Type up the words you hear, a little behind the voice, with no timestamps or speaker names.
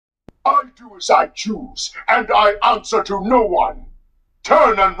I do as I choose, and I answer to no one.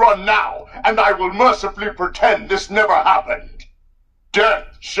 Turn and run now, and I will mercifully pretend this never happened.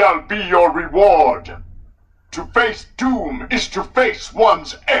 Death shall be your reward. To face doom is to face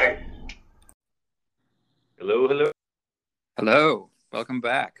one's end. Hello, hello. Hello. Welcome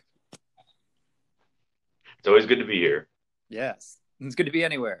back. It's always good to be here. Yes. It's good to be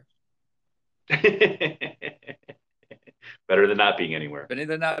anywhere. Better than not being anywhere. Better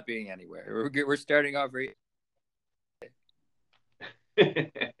than not being anywhere. We're starting off right.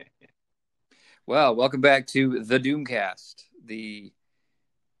 Well, welcome back to the Doomcast, the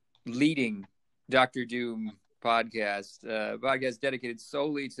leading Doctor Doom podcast. Podcast dedicated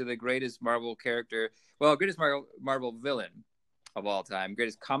solely to the greatest Marvel character, greatest Marvel villain of all time,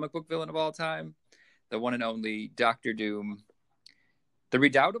 greatest comic book villain of all time, the one and only Doctor Doom. The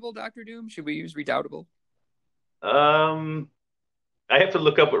redoubtable Doctor Doom? Should we use redoubtable? I have to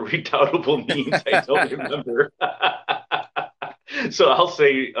look up what redoubtable means. I don't remember. So I'll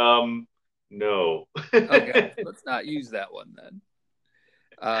say no. Okay, let's not use that one then.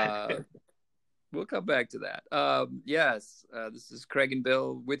 We'll come back to that. Yes, this is Craig and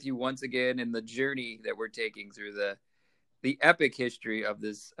Bill with you once again in the journey that we're taking through the epic history of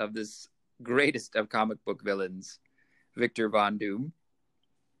this greatest of comic book villains, Victor Von Doom.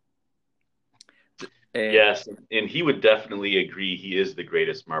 Yes, and he would definitely agree he is the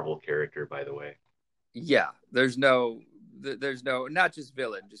greatest Marvel character, by the way. Yeah, there's no, not just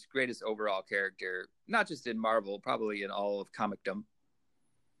villain, just greatest overall character, not just in Marvel, probably in all of comicdom.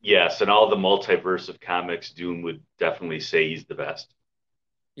 Yes, and all the multiverse of comics, Doom would definitely say he's the best.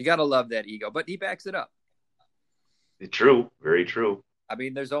 You gotta love that ego, but he backs it up. True, very true. I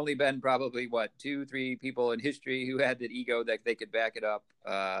mean, there's only been probably, 2-3 people in history who had that ego that they could back it up,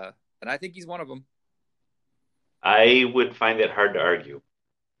 and I think he's one of them. I would find that hard to argue.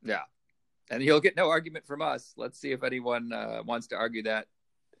 Yeah. And he'll get no argument from us. Let's see if anyone wants to argue that.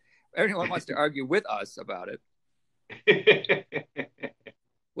 Anyone wants to argue with us about it.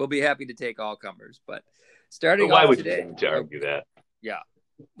 We'll be happy to take all comers. But starting off today. Why would you argue that? Yeah.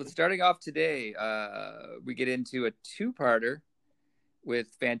 But starting off today, we get into a two-parter with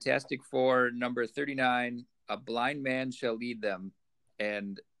Fantastic Four number 39, A Blind Man Shall Lead Them.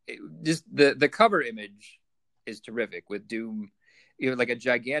 And just the cover image is terrific with Doom, like a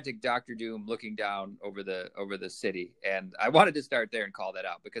gigantic Doctor Doom looking down over the city. And I wanted to start there and call that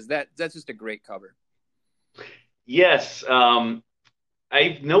out because that's just a great cover. Yes.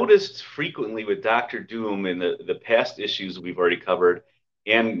 I've noticed frequently with Doctor Doom in the past issues we've already covered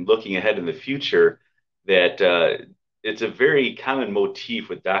and looking ahead in the future that it's a very common motif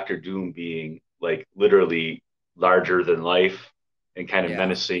with Doctor Doom being like literally larger than life and kind of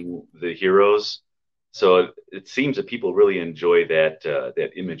menacing the heroes. So it seems that people really enjoy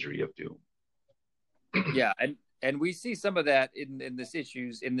that imagery of Doom. Yeah, and we see some of that in this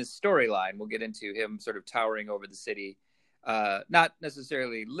storyline. We'll get into him sort of towering over the city, not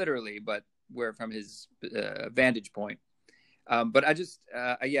necessarily literally, but where from his vantage point. But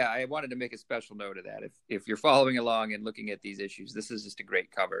I wanted to make a special note of that. If you're following along and looking at these issues, this is just a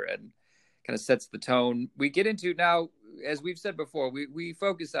great cover and kind of sets the tone. We get into now, as we've said before, we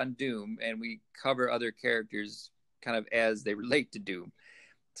focus on Doom and we cover other characters kind of as they relate to Doom.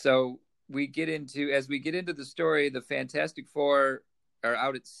 So as we get into the story, the Fantastic Four are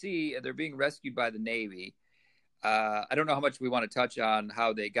out at sea and they're being rescued by the Navy. I don't know how much we want to touch on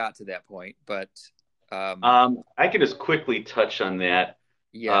how they got to that point, but I can just quickly touch on that.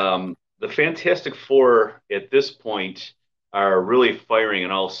 Yeah. The Fantastic Four at this point are really firing on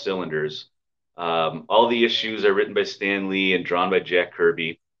all cylinders. All the issues are written by Stan Lee and drawn by Jack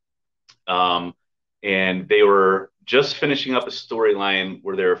Kirby. And they were just finishing up a storyline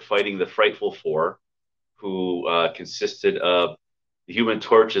where they were fighting the Frightful Four, who consisted of the Human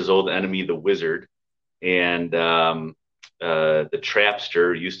Torch's old enemy, the Wizard, and the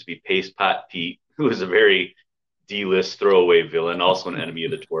Trapster, used to be Paste Pot Pete, who was a very D-list throwaway villain, also an enemy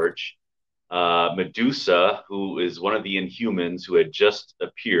of the Torch. Medusa, who is one of the Inhumans who had just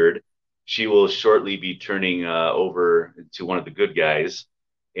appeared. She will shortly be turning over to one of the good guys.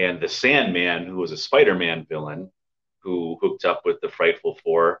 And the Sandman, who was a Spider-Man villain, who hooked up with the Frightful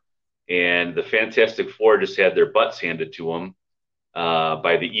Four. And the Fantastic Four just had their butts handed to them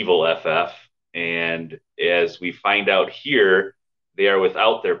by the evil FF. And as we find out here, they are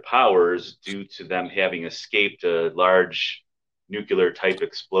without their powers due to them having escaped a large nuclear-type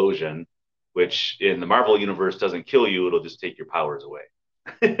explosion, which in the Marvel universe doesn't kill you, it'll just take your powers away.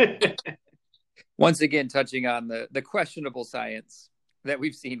 Once again, touching on the questionable science that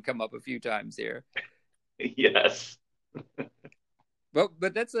we've seen come up a few times here. Yes. Well,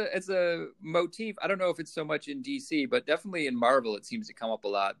 but it's a motif. I don't know if it's so much in DC, but definitely in Marvel, it seems to come up a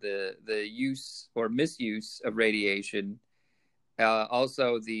lot. The use or misuse of radiation.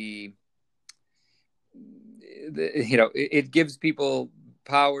 Also, it gives people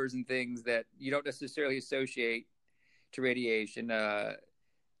powers and things that you don't necessarily associate to radiation. I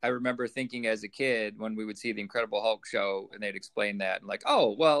remember thinking as a kid when we would see the Incredible Hulk show and they'd explain that and like,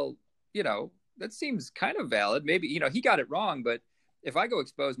 oh, well, that seems kind of valid. Maybe, he got it wrong, but if I go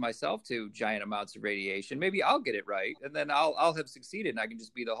expose myself to giant amounts of radiation, maybe I'll get it right. And then I'll have succeeded and I can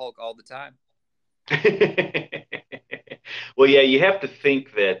just be the Hulk all the time. Well, yeah, you have to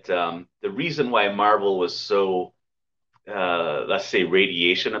think that the reason why Marvel was so, let's say,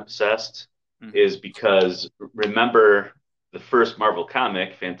 radiation obsessed is because remember the first Marvel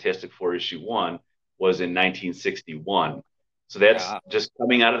comic, Fantastic Four issue 1, was in 1961. So that's just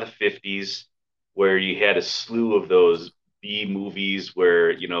coming out of the 50s, where you had a slew of those B movies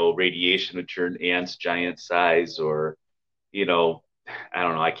where, radiation would turn ants giant size, or, I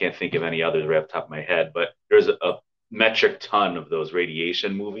don't know, I can't think of any others right off the top of my head, but there's a metric ton of those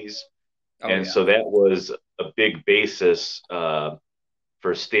radiation movies. So that was a big basis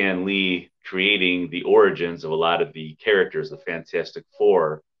for Stan Lee creating the origins of a lot of the characters, the Fantastic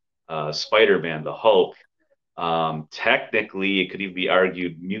Four, Spider-Man, the Hulk. Technically, it could even be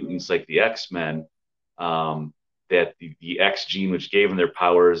argued mutants like the X-Men, that the X gene, which gave them their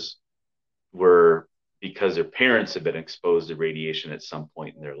powers, were because their parents had been exposed to radiation at some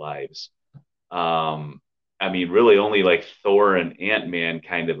point in their lives. Really only like Thor and Ant-Man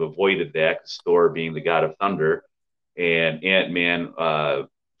kind of avoided that, because Thor being the god of thunder, and Ant-Man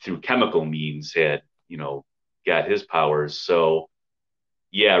through chemical means had, got his powers. So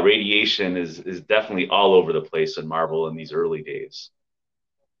yeah, radiation is definitely all over the place in Marvel in these early days.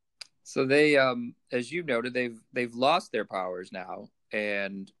 So they, as you noted, they've lost their powers now,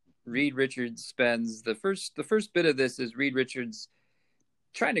 and Reed Richards spends the first bit of this is Reed Richards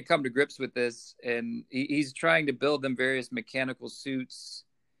trying to come to grips with this, and he's trying to build them various mechanical suits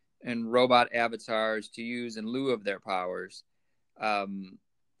and robot avatars to use in lieu of their powers,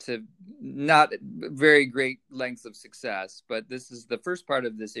 to not very great lengths of success. But this is the first part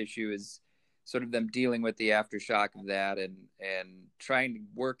of this issue is sort of them dealing with the aftershock of that and trying to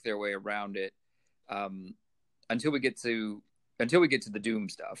work their way around it, until we get to the Doom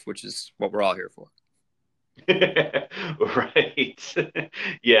stuff, which is what we're all here for. Right.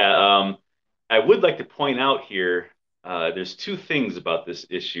 Yeah. I would like to point out here, there's two things about this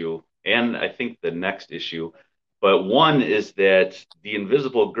issue, and I think the next issue. But one is that the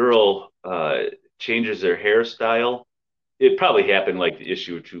Invisible Girl changes their hairstyle. It probably happened like the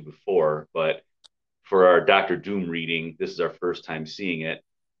issue or two before, but for our Doctor Doom reading, this is our first time seeing it.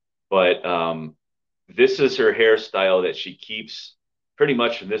 But this is her hairstyle that she keeps pretty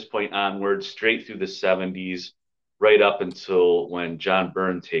much from this point onward, straight through the 70s, right up until when John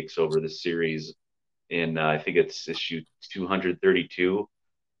Byrne takes over the series in, I think it's issue 232.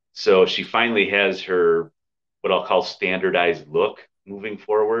 So she finally has her, what I'll call standardized look moving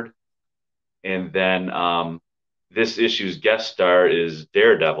forward. And then this issue's guest star is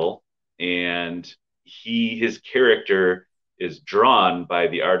Daredevil, and his character is drawn by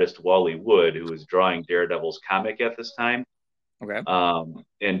the artist Wally Wood, who was drawing Daredevil's comic at this time. Okay.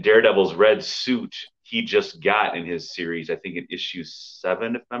 And Daredevil's red suit he just got in his series, I think in issue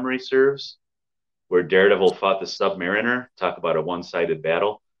 7, if memory serves, where Daredevil fought the Submariner. Talk about a one-sided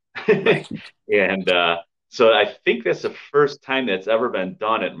battle. Right. And so I think that's the first time that's ever been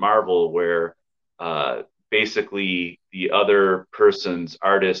done at Marvel, where basically the other person's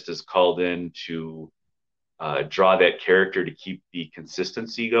artist is called in to draw that character to keep the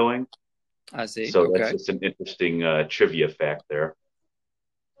consistency going. I see. So that's just an interesting trivia fact there.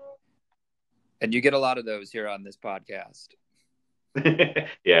 And you get a lot of those here on this podcast.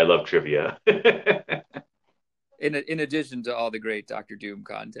 Yeah, I love trivia. In addition to all the great Doctor Doom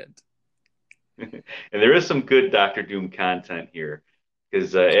content. And there is some good Doctor Doom content here.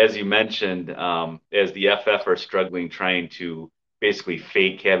 Because as you mentioned, as the FF are struggling trying to basically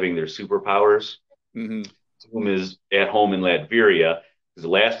fake having their superpowers, mm-hmm. Doom is at home in Latveria. Because the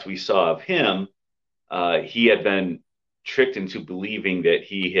last we saw of him, he had been tricked into believing that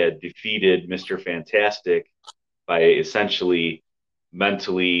he had defeated Mr. Fantastic by essentially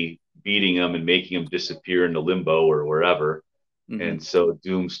mentally beating him and making him disappear into limbo or wherever. Mm-hmm. And so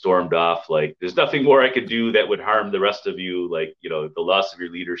Doom stormed off like, there's nothing more I could do that would harm the rest of you. Like, the loss of your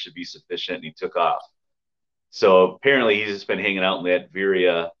leader should be sufficient. And he took off. So apparently he's just been hanging out in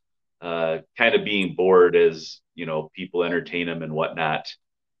Latveria, kind of being bored as, people entertain him and whatnot.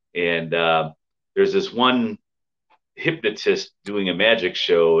 And there's this one hypnotist doing a magic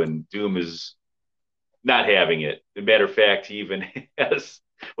show, and Doom is not having it. As a matter of fact, he even has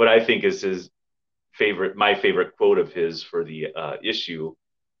what I think is my favorite quote of his for the issue.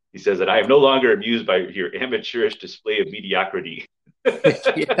 He says that I am no longer amused by your amateurish display of mediocrity.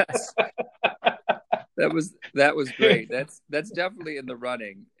 Yes, that was great. That's definitely in the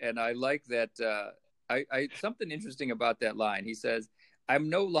running, and I like that. I something interesting about that line. He says, "I'm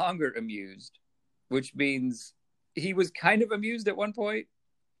no longer amused," which means he was kind of amused at one point,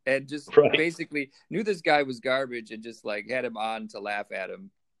 and just basically knew this guy was garbage and just like had him on to laugh at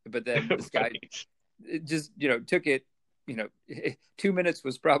him. But then this guy just took it. 2 minutes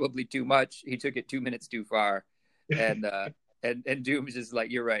was probably too much. He took it 2 minutes too far, and Doom is just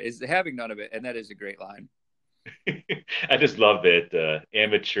like, you're right, is having none of it, and that is a great line. I just love that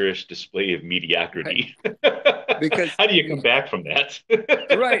amateurish display of mediocrity. Right. Because how do you come back from that?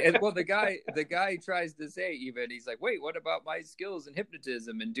 Right. And well, the guy tries to say, even he's like, wait, what about my skills in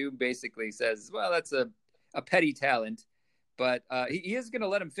hypnotism? And Doom basically says, well, that's a petty talent, but he is going to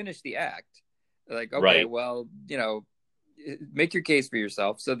let him finish the act. Like, okay, right. Well, make your case for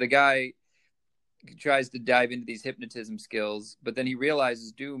yourself. So the guy tries to dive into these hypnotism skills, but then he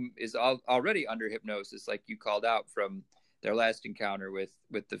realizes Doom is already under hypnosis, like you called out from their last encounter with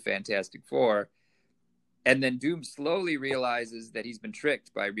the Fantastic Four. And then Doom slowly realizes that he's been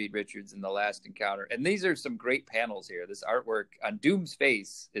tricked by Reed Richards in the last encounter. And these are some great panels here. This artwork on Doom's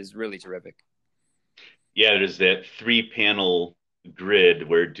face is really terrific. Yeah, there's that 3-panel grid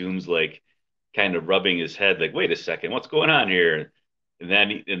where Doom's like kind of rubbing his head like, wait a second, what's going on here? And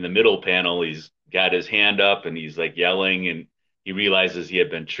then in the middle panel, he's got his hand up and he's like yelling, and he realizes he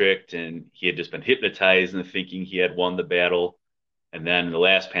had been tricked and he had just been hypnotized into thinking he had won the battle. And then the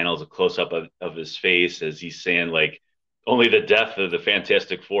last panel is a close-up of his face as he's saying, like, only the death of the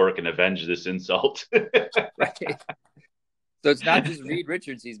Fantastic Four can avenge this insult. Right. So it's not just Reed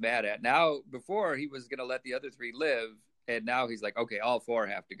Richards he's mad at. Now, before he was going to let the other 3 live, and now he's like, okay, all 4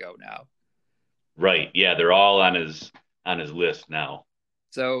 have to go now. Right. Yeah, they're all on his list now.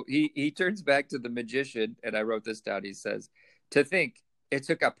 So he turns back to the magician, and I wrote this down. He says, to think it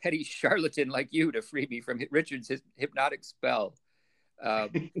took a petty charlatan like you to free me from Richard's hypnotic spell.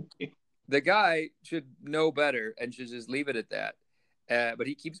 The guy should know better and should just leave it at that. But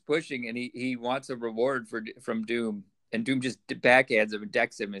he keeps pushing, and he wants a reward from Doom. And Doom just backhands him and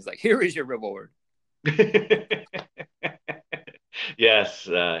decks him. And is like, here is your reward. Yes.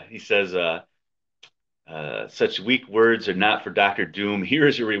 He says, such weak words are not for Dr. Doom. Here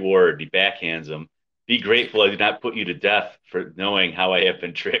is your reward. He backhands him. Be grateful I did not put you to death for knowing how I have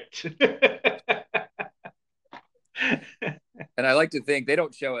been tricked. And I like to think, they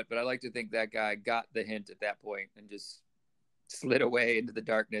don't show it, but I like to think that guy got the hint at that point and just slid away into the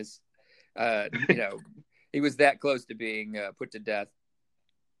darkness. He was that close to being put to death.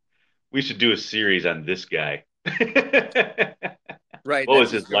 We should do a series on this guy. Right. What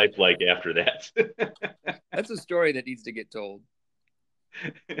was his life like after that? That's a story that needs to get told.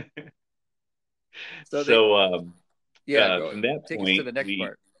 From that take point, us to the next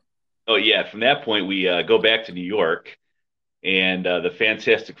part. Oh yeah, from that point we go back to New York, and the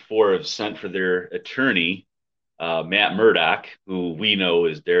Fantastic Four have sent for their attorney, Matt Murdock, who we know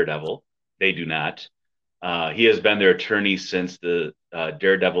is Daredevil. They do not. He has been their attorney since the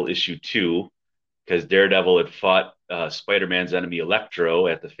Daredevil issue 2, because Daredevil had fought Spider-Man's enemy Electro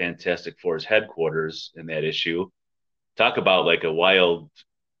at the Fantastic Four's headquarters in that issue. Talk about like a wild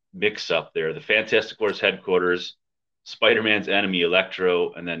mix-up there. The Fantastic Four's headquarters, Spider-Man's enemy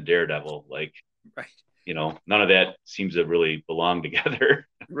Electro, and then Daredevil. Like, right. None of that seems to really belong together.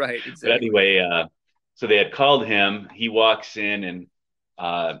 Right, exactly. But anyway, so they had called him. He walks in,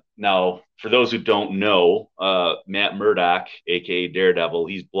 and now, for those who don't know, Matt Murdock, aka Daredevil,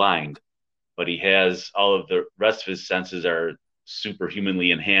 he's blind, but he has all of the rest of his senses are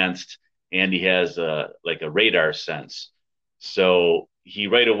superhumanly enhanced, and he has like a radar sense. So he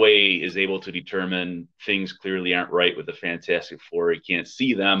right away is able to determine things clearly aren't right with the Fantastic Four. He can't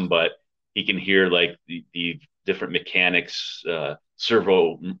see them, but he can hear like the different mechanics,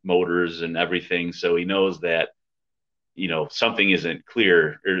 servo motors and everything. So he knows that, something isn't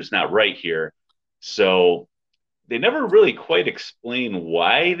clear or it's not right here. So they never really quite explain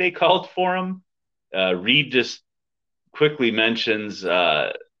why they called for him. Reed just quickly mentions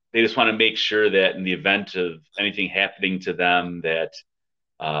they just want to make sure that in the event of anything happening to them, that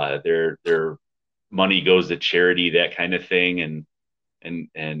their money goes to charity, that kind of thing.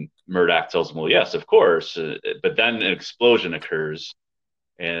 And Murdock tells them, well, yes, of course. But then an explosion occurs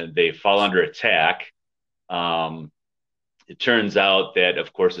and they fall under attack. It turns out that,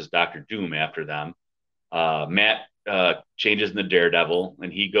 of course, it's Dr. Doom after them. Matt changes into Daredevil,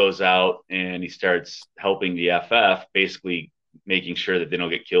 and he goes out and he starts helping the FF, basically making sure that they don't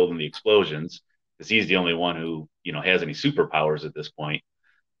get killed in the explosions, because he's the only one who has any superpowers at this point.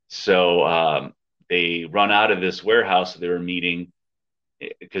 So they run out of this warehouse that they were meeting,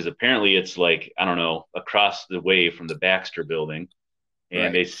 because apparently it's like, I don't know, across the way from the Baxter building. And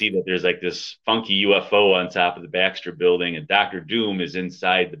Right. they see that there's like this funky UFO on top of the Baxter building, and Doctor Doom is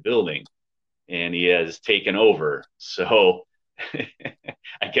inside the building and he has taken over. So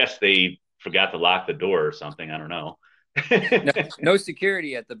I guess they forgot to lock the door or something. I don't know. No, no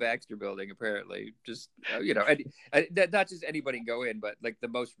security at the Baxter building, apparently. Just, not just anybody can go in, but like the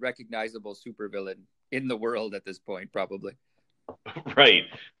most recognizable supervillain in the world at this point, probably. Right.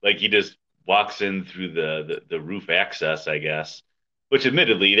 Like he just walks in through the roof access, I guess, which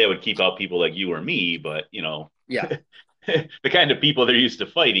admittedly that would keep out people like you or me. But, Yeah. the kind of people they're used to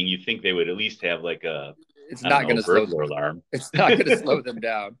fighting, you think they would at least have like a, It's I don't not going know, to slow burglar alarm. It's not going to slow them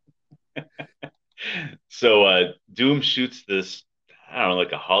down. So Doom shoots this, I don't know,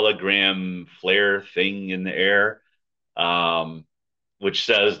 like a hologram flare thing in the air, um, which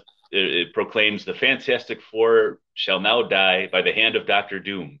says it proclaims the Fantastic Four shall now die by the hand of Doctor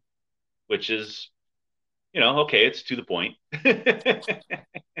Doom, which is, okay, it's to the point.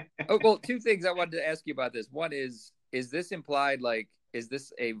 Oh, well, two things I wanted to ask you about this. One is this implied, like, is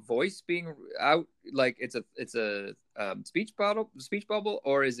this a voice being out, like it's a speech bubble,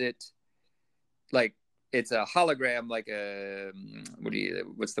 or is it like it's a hologram, like a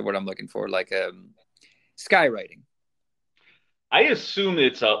what's the word I'm looking for, like skywriting? I assume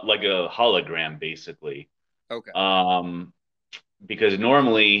it's like a hologram, basically. Okay. Um, because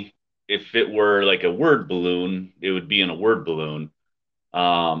normally, if it were like a word balloon, it would be in a word balloon.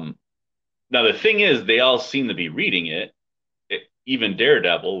 Um, Now the thing is, they all seem to be reading it. Even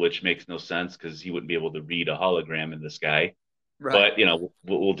Daredevil, which makes no sense because he wouldn't be able to read a hologram in the sky. Right. But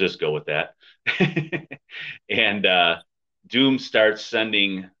we'll just go with that. And Doom starts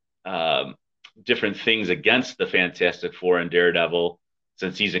sending um, different things against the Fantastic Four and Daredevil,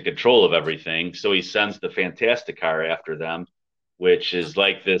 since he's in control of everything. So he sends the Fantastic Car after them, which is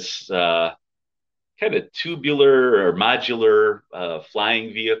like this kind of tubular or modular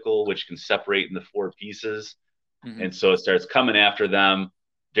flying vehicle, which can separate into four pieces. Mm-hmm. And so it starts coming after them.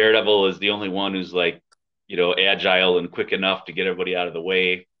 Daredevil is the only one who's like, agile and quick enough to get everybody out of the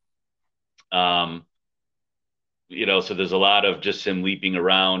way. Um, so there's a lot of just him leaping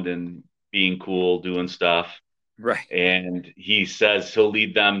around and being cool, doing stuff. Right. And he says he'll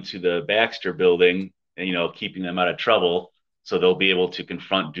lead them to the Baxter building and, keeping them out of trouble. So they'll be able to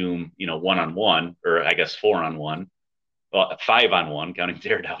confront Doom, one on one, or I guess 4-on-1, well, 5-on-1, counting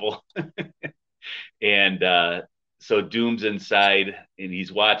Daredevil. And so Doom's inside and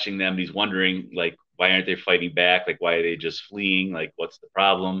he's watching them. And he's wondering, like, why aren't they fighting back? Like, why are they just fleeing? Like, what's the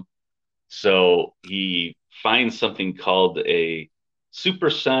problem? So he finds something called a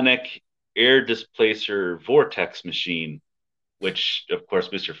supersonic air displacer vortex machine, which, of course,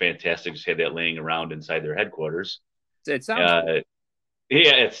 Mr. Fantastic just had that laying around inside their headquarters. It sounds cool.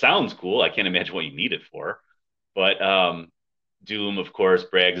 Yeah, it sounds cool. I can't imagine what you need it for. But Doom, of course,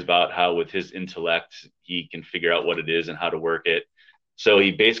 brags about how with his intellect, he can figure out what it is and how to work it. So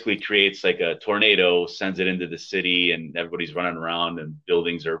he basically creates like a tornado, sends it into the city, and everybody's running around and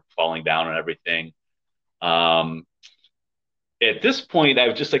buildings are falling down and everything. Um, at this point, I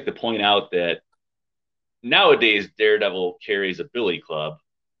would just like to point out that nowadays Daredevil carries a billy club,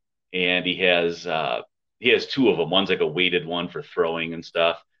 and he has two of them. One's like a weighted one for throwing and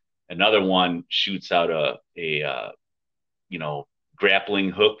stuff. Another one shoots out a grappling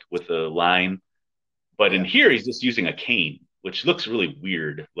hook with a line. But in here, he's just using a cane, which looks really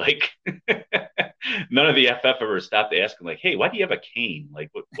weird. Like none of the FF ever stopped to ask him, like, "Hey, why do you have a cane?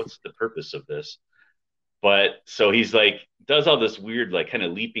 Like, what's the purpose of this?" But so he's like, does all this weird, like, kind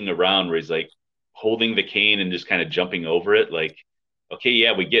of leaping around where he's like holding the cane and just kind of jumping over it. Like, okay,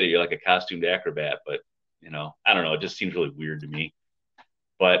 yeah, we get it. You're like a costumed acrobat, but I don't know. It just seems really weird to me.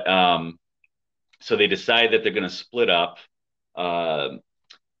 But so they decide that they're going to split up. Uh,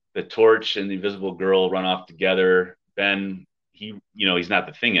 the Torch and the Invisible Girl run off together. Ben, he's not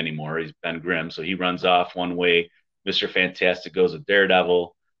the Thing anymore. He's Ben Grimm, so he runs off one way. Mr. Fantastic goes with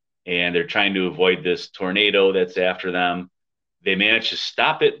Daredevil, and they're trying to avoid this tornado that's after them. They manage to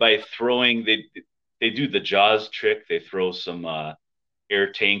stop it by throwing. They do the Jaws trick. They throw some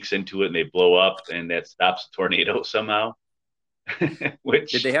air tanks into it, and they blow up, and that stops the tornado somehow.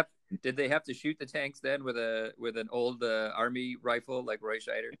 Which did they have to shoot the tanks then with an old army rifle like Roy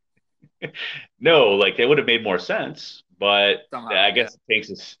Scheider? No, like that would have made more sense, but Somehow. I Yeah. guess the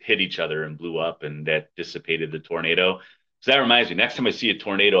tanks hit each other and blew up, and that dissipated the tornado. So that reminds me, next time I see a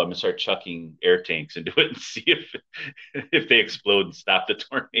tornado, I'm gonna start chucking air tanks into it and see if they explode and stop the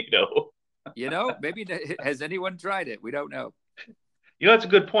tornado. Maybe has anyone tried it? We don't know. That's a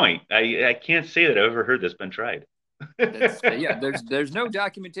good point. I can't say that I've ever heard this been tried. That's yeah. There's no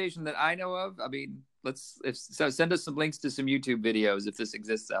documentation that I know of. I mean, send us some links to some YouTube videos if this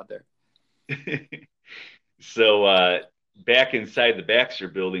exists out there. So back inside the Baxter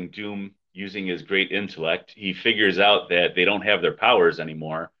building, Doom, using his great intellect, he figures out that they don't have their powers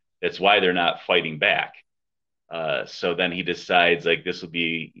anymore. That's why they're not fighting back. So then he decides like this will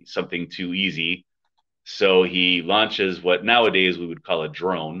be something too easy. So he launches what nowadays we would call a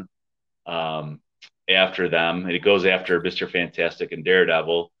drone um, after them, and it goes after Mr. Fantastic and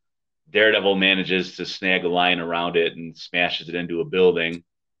Daredevil. Daredevil manages to snag a line around it and smashes it into a building.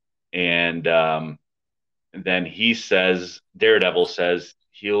 And then Daredevil says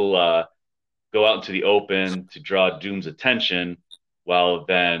he'll go out into the open to draw Doom's attention, while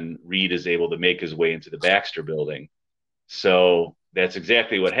then Reed is able to make his way into the Baxter building. So that's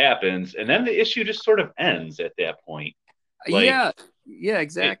exactly what happens. And then the issue just sort of ends at that point. Like, Yeah,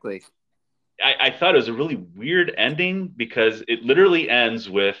 exactly. I thought it was a really weird ending because it literally ends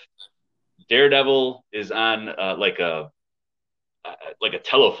with Daredevil is on like a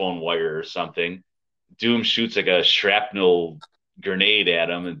telephone wire or something. Doom shoots like a shrapnel grenade at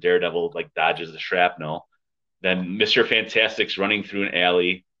him, and Daredevil like dodges the shrapnel. Then Mr. Fantastic's running through an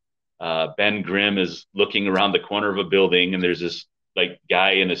alley. Ben Grimm is looking around the corner of a building, and there's this like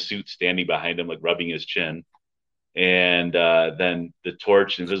guy in a suit standing behind him, like rubbing his chin. And then the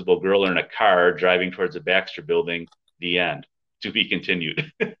Torch and Invisible Girl are in a car driving towards the Baxter building. The end. To be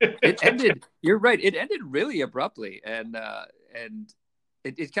continued. It ended. You're right. It ended really abruptly, and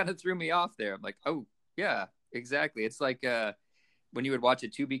it kind of threw me off there. I'm like, oh yeah, exactly. It's like when you would watch a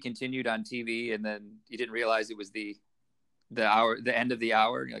to be continued on TV, and then you didn't realize it was the end of the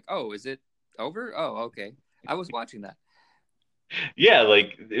hour. And you're like, oh, is it over? Oh, okay. I was watching that. Yeah,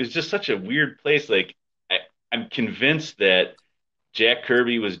 like it was just such a weird place. Like I'm convinced that Jack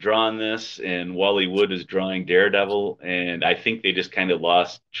Kirby was drawing this and Wally Wood is drawing Daredevil, and I think they just kind of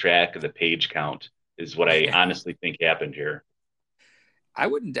lost track of the page count. Is what I honestly think happened here. I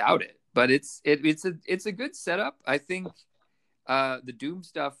wouldn't doubt it, but it's a good setup. I think the Doom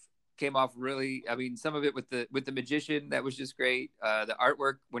stuff came off really. I mean, some of it with the magician, that was just great. The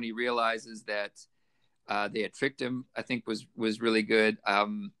artwork when he realizes that they had tricked him, I think was really good.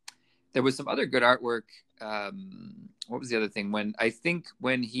 There was some other good artwork. What was the other thing?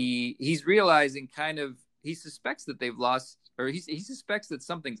 When he's realizing he suspects that they've lost, or he suspects that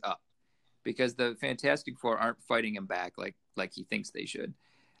something's up because the Fantastic Four aren't fighting him back like he thinks they should.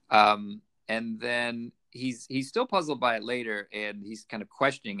 And then he's still puzzled by it later, and he's kind of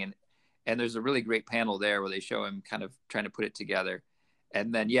questioning, and there's a really great panel there where they show him kind of trying to put it together.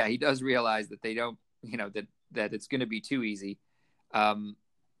 And then, yeah, he does realize that they don't, that it's going to be too easy. A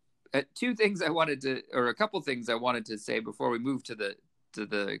couple things I wanted to say before we move to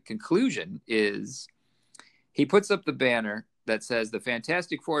the conclusion is he puts up the banner that says the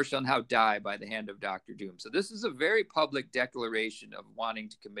Fantastic Four shall now die by the hand of Dr. Doom. So this is a very public declaration of wanting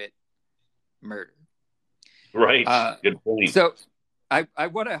to commit murder. Right. Good point. So I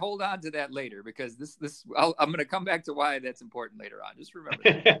want to hold on to that later because I'm going to come back to why that's important later on. Just remember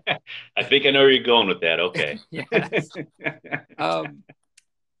that. I think I know where you're going with that. Okay. Yes.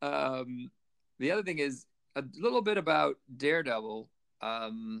 The other thing is a little bit about Daredevil.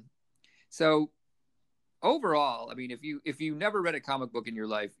 So overall, I mean, if you never read a comic book in your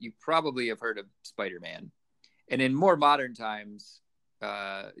life, you probably have heard of Spider-Man. And in more modern times,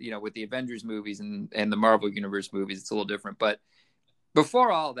 with the Avengers movies and the Marvel Universe movies, it's a little different. But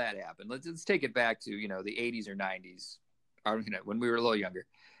before all that happened, let's take it back to, the 80s or 90s, or, when we were a little younger.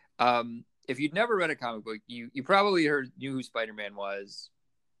 If you'd never read a comic book, you probably knew who Spider-Man was,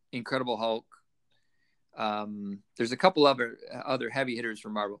 Incredible Hulk. There's a couple other heavy hitters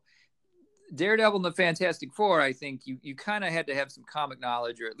from Marvel. Daredevil and the Fantastic Four, I think you kind of had to have some comic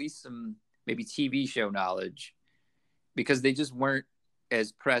knowledge, or at least some maybe TV show knowledge, because they just weren't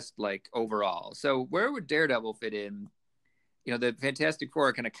as pressed like overall. So where would Daredevil fit in? The Fantastic Four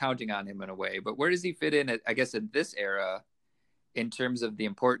are kind of counting on him in a way, but where does he fit in, I guess, in this era in terms of the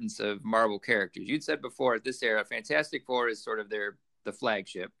importance of Marvel characters? You'd said before, at this era, Fantastic Four is sort of the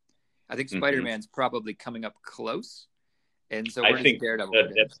flagship. I think Spider-Man's probably coming up close. And so I think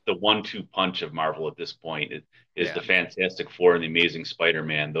that's the 1-2 punch of Marvel at this point is the Fantastic Four and the Amazing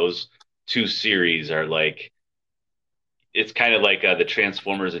Spider-Man. Those two series are like, it's kind of like the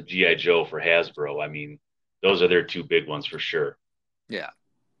Transformers of GI Joe for Hasbro. I mean, those are their two big ones for sure. Yeah.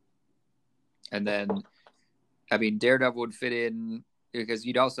 And then, I mean, Daredevil would fit in because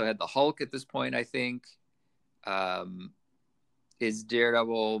you'd also had the Hulk at this point, I think. Is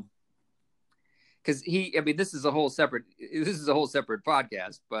Daredevil, because this is a whole separate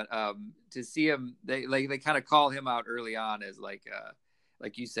podcast, but to see him, they kind of call him out early on as like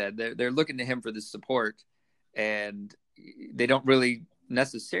you said, they're looking to him for this support, and they don't really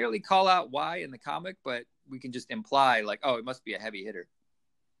necessarily call out why in the comic, but we can just imply like, oh, it must be a heavy hitter.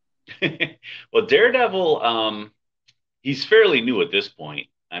 Well, Daredevil, he's fairly new at this point.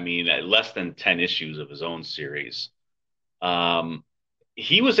 I mean, less than 10 issues of his own series.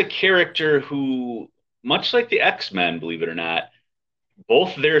 He was a character who, much like the X-Men, believe it or not,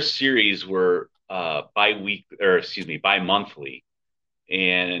 both their series were bi-monthly.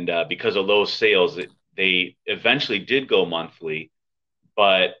 And because of low sales, they eventually did go monthly,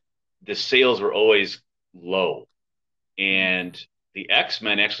 but the sales were always low. And the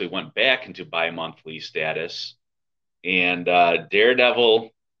X-Men actually went back into bi-monthly status. And Daredevil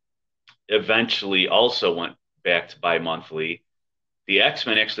eventually also went back to bi-monthly. The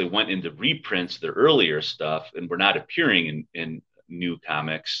X-Men actually went into reprints of their earlier stuff and were not appearing in new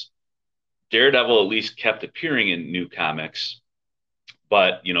comics. Daredevil at least kept appearing in new comics,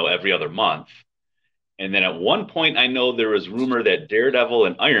 but every other month. And then at one point, I know there was rumor that Daredevil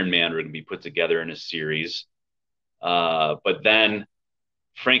and Iron Man were going to be put together in a series. But then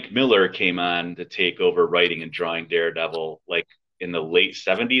Frank Miller came on to take over writing and drawing Daredevil, like in the late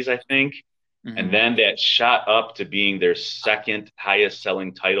 70s, I think. Mm-hmm. And then that shot up to being their second highest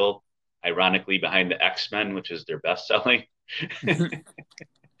selling title, ironically behind the X-Men, which is their best selling.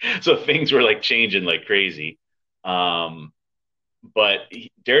 So things were like changing like crazy. But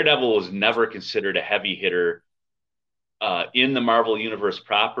Daredevil was never considered a heavy hitter in the Marvel Universe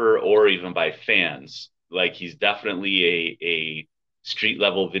proper or even by fans. Like he's definitely a street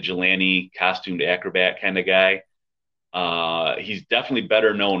level vigilante, costumed acrobat kind of guy. He's definitely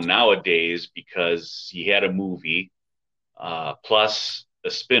better known nowadays because he had a movie, plus a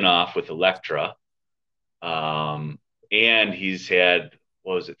spinoff with Elektra. And he's had,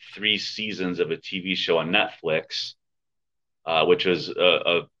 3 seasons of a TV show on Netflix, which was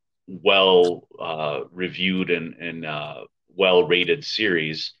a well reviewed and well rated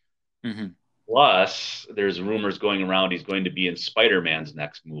series. Mm-hmm. Plus, there's rumors going around he's going to be in Spider-Man's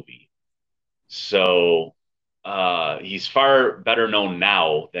next movie. So he's far better known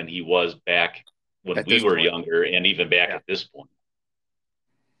now than he was back when we were younger and even back at this point.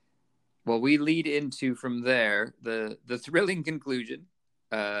 Well, we lead into from there the thrilling conclusion.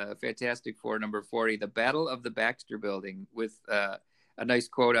 Fantastic Four number 40, the Battle of the Baxter Building, with a nice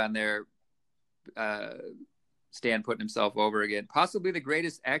quote on there. Stan putting himself over again. Possibly the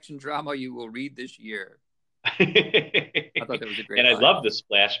greatest action drama you will read this year. I thought that was a great And line. I love the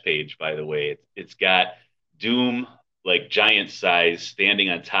splash page, by the way. It's got Doom, like giant size, standing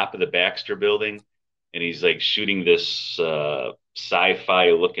on top of the Baxter Building, and he's like shooting this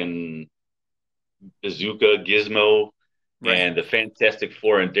sci-fi looking bazooka gizmo. Right. And the Fantastic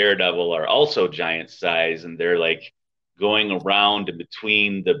Four and Daredevil are also giant size, and they're like going around in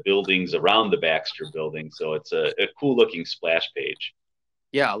between the buildings around the Baxter Building. So it's a cool looking splash page.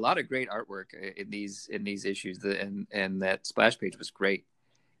 Yeah, a lot of great artwork in these issues, and that splash page was great.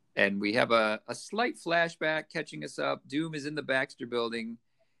 And we have a slight flashback catching us up. Doom is in the Baxter Building,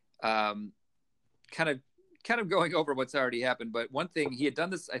 kind of going over what's already happened. But one thing, he had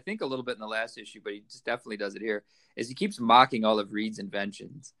done this, I think, a little bit in the last issue, but he just definitely does it here, is he keeps mocking all of Reed's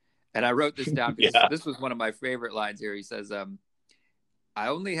inventions. And I wrote this down because this was one of my favorite lines here. He says, I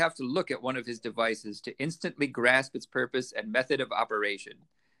only have to look at one of his devices to instantly grasp its purpose and method of operation.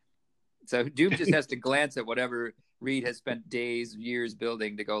 So Doom just has to glance at whatever Reed has spent days, years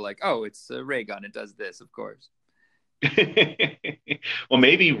building to go like, oh, it's a ray gun. It does this, of course. Well,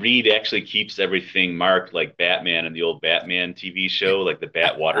 maybe Reed actually keeps everything marked like Batman in the old Batman TV show, like the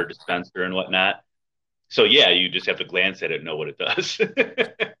Bat water dispenser and whatnot. So yeah, you just have to glance at it and know what it does.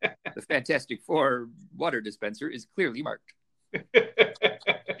 The Fantastic Four water dispenser is clearly marked.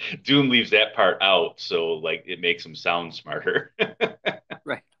 Doom leaves that part out, so like it makes him sound smarter.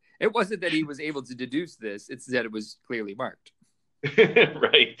 Right. It wasn't that he was able to deduce this; it's that it was clearly marked.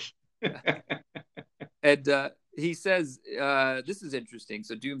 Right. And he says, "This is interesting."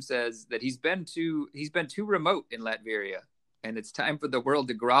 So Doom says that he's been too remote in Latveria, and it's time for the world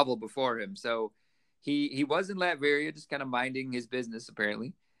to grovel before him. So he was in Latveria, just kind of minding his business.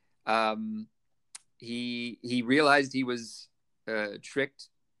 Apparently, he realized he was tricked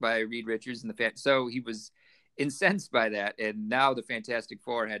by Reed Richards and the fact. So he was incensed by that, and now the Fantastic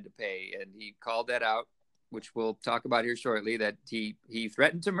Four had to pay, and he called that out, which we'll talk about here shortly. That he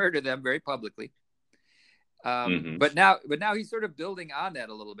threatened to murder them very publicly. But now he's sort of building on that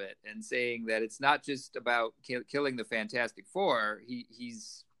a little bit and saying that it's not just about killing the Fantastic Four.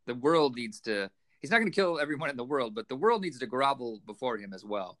 The world needs to. He's not going to kill everyone in the world, but the world needs to grovel before him as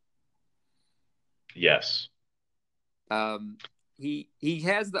well. Yes. He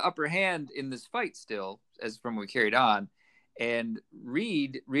has the upper hand in this fight still, as from what we carried on, and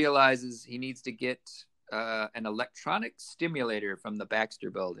Reed realizes he needs to get an electronic stimulator from the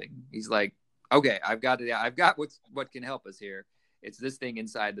Baxter Building. He's like, okay, I've got what can help us here. It's this thing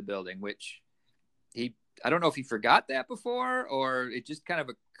inside the building, which I don't know if he forgot that before or it just kind of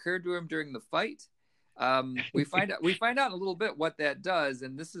occurred to him during the fight. We find out a little bit what that does,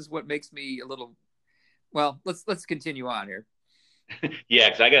 and this is what makes me a little. Well, let's continue on here. Yeah,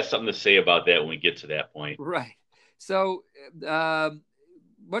 because I got something to say about that when we get to that point. Right. So,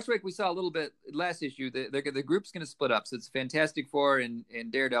 much like we saw a little bit last issue, the group's going to split up. So it's Fantastic Four and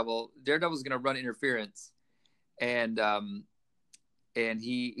Daredevil. Daredevil's going to run interference, and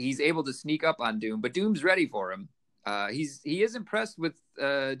he's able to sneak up on Doom, but Doom's ready for him. He is impressed with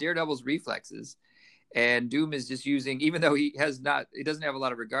Daredevil's reflexes, and Doom is just using, even though he doesn't have a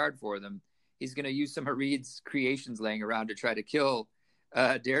lot of regard for them. He's going to use some of Reed's creations laying around to try to kill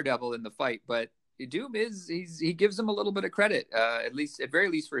Daredevil in the fight. But Doom he gives him a little bit of credit, at very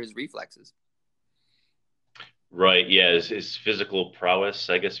least for his reflexes. Right. Yeah. His physical prowess,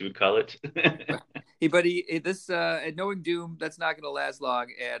 I guess you would call it. Knowing Doom, that's not going to last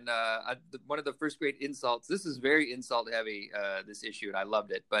long. And one of the first great insults. This is very insult heavy. This issue, and I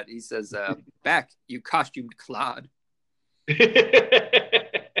loved it. But he says, "Back, you costumed clod."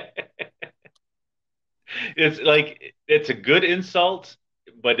 It's a good insult,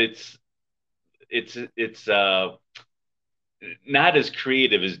 but it's not as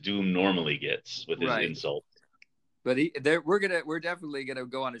creative as Doom normally gets with his insult. But we're definitely gonna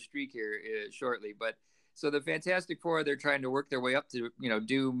go on a streak here shortly. But so the Fantastic Four, they're trying to work their way up to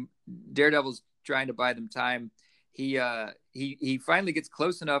Doom. Daredevil's trying to buy them time. He finally gets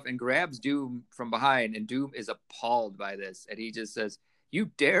close enough and grabs Doom from behind, and Doom is appalled by this, and he just says, "You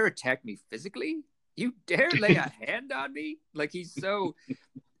dare attack me physically? You dare lay a hand on me?" Like he's so.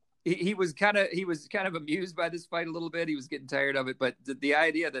 He was kind of amused by this fight a little bit. He was getting tired of it, but the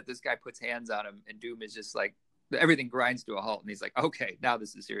idea that this guy puts hands on him and Doom is just like everything grinds to a halt, and he's like, "Okay, now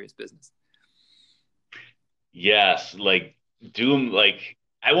this is serious business." Yes, like Doom, like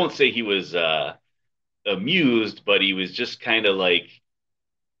I won't say he was amused, but he was just kind of like,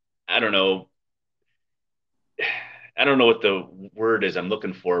 I don't know what the word is I'm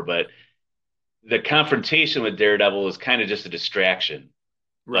looking for, but the confrontation with Daredevil is kind of just a distraction.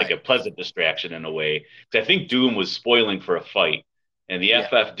 Right. Like a pleasant distraction in a way. Because I think Doom was spoiling for a fight, and the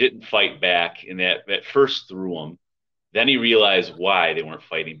FF didn't fight back, and that first threw him. Then he realized why they weren't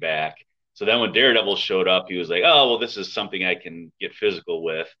fighting back. So then when Daredevil showed up, he was like, "Oh, well, this is something I can get physical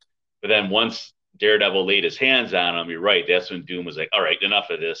with." But then once Daredevil laid his hands on him, you're right, that's when Doom was like, "All right,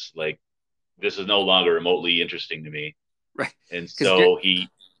 enough of this. Like, this is no longer remotely interesting to me." Right. And so he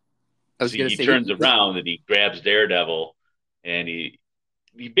turns around and he grabs Daredevil, and he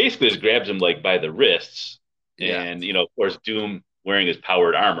basically just grabs him like by the wrists. Yeah. And, of course, Doom wearing his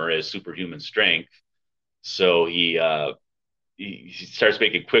powered armor has superhuman strength. So he starts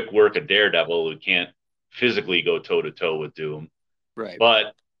making quick work of Daredevil, who can't physically go toe to toe with Doom. Right.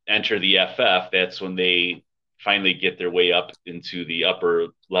 But enter the FF. That's when they finally get their way up into the upper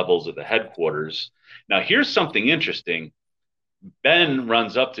levels of the headquarters. Now, here's something interesting. Ben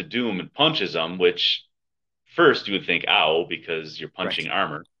runs up to Doom and punches him, which first you would think, ow, because you're punching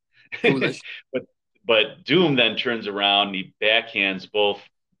armor. Foolish. but Doom then turns around and he backhands both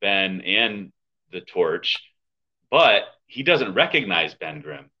Ben and the Torch, but he doesn't recognize Ben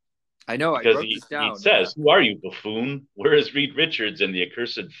Grimm. I know, because I wrote this down. He says, "Who are you, buffoon? Where is Reed Richards and the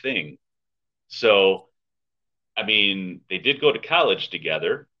accursed thing?" So, I mean, they did go to college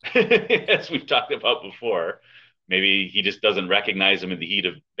together, as we've talked about before. Maybe he just doesn't recognize him in the heat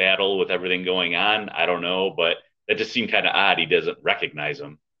of battle with everything going on. I don't know, but that just seemed kind of odd. He doesn't recognize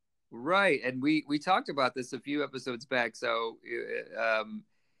him. Right. And we talked about this a few episodes back. So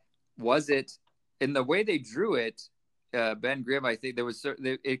was it in the way they drew it, Ben Grimm, I think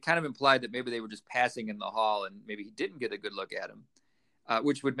it kind of implied that maybe they were just passing in the hall and maybe he didn't get a good look at him,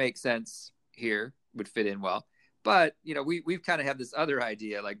 which would make sense here, would fit in well. But, we've kind of had this other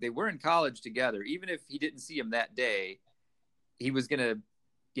idea, like they were in college together. Even if he didn't see him that day, he was going to,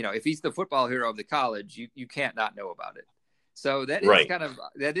 if he's the football hero of the college, you can't not know about it. So Right.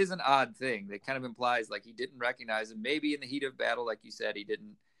 that is an odd thing. That kind of implies like he didn't recognize him. Maybe in the heat of battle, like you said, he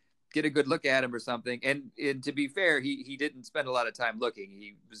didn't get a good look at him or something. And to be fair, he didn't spend a lot of time looking.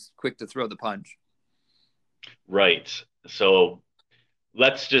 He was quick to throw the punch. Right. So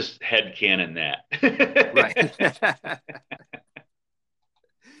let's just headcanon Right. that.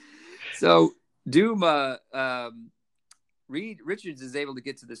 So Doom, Reed Richards is able to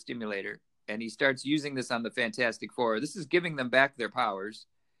get to the stimulator, and he starts using this on the Fantastic Four. This is giving them back their powers.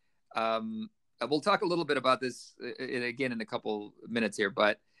 We'll talk a little bit about this again in a couple minutes here,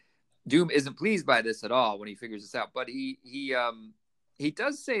 but Doom isn't pleased by this at all when he figures this out. But he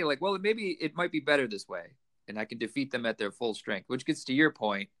does say like, well, maybe it might be better this way, and I can defeat them at their full strength, which gets to your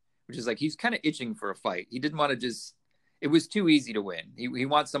point, which is like he's kind of itching for a fight. He didn't want to just. It was too easy to win. He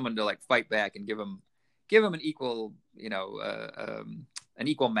wants someone to like fight back and give him an equal, an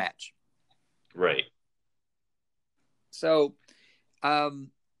equal match. Right. So,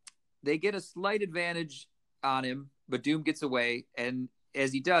 they get a slight advantage on him, but Doom gets away, and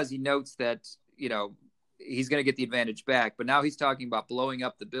as he does, he notes that he's going to get the advantage back. But now he's talking about blowing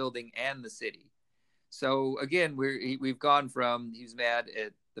up the building and the city. So again, we've gone from he was mad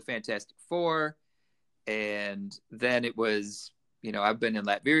at the Fantastic Four, and then it was I've been in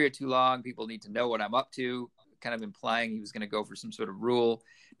Latveria too long. People need to know what I'm up to. Kind of implying he was going to go for some sort of rule.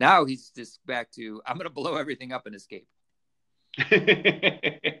 Now he's just back to I'm going to blow everything up and escape.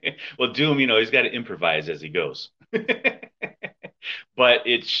 Well, Doom, he's got to improvise as he goes. But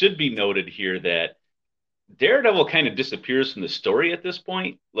it should be noted here that Daredevil kind of disappears from the story at this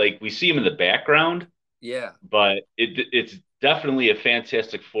point. Like we see him in the background. Yeah. But it's definitely a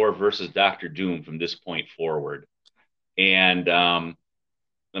Fantastic Four versus Doctor Doom from this point forward. And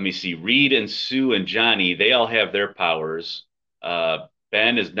let me see, Reed and Sue and Johnny, they all have their powers.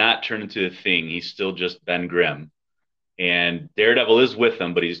 Ben is not turned into a thing. He's still just Ben Grimm. And Daredevil is with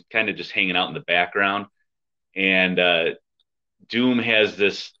them, but he's kind of just hanging out in the background. And Doom has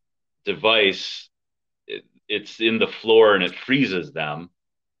this device. It's in the floor and it freezes them.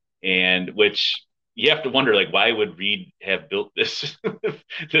 And which you have to wonder, like, why would Reed have built this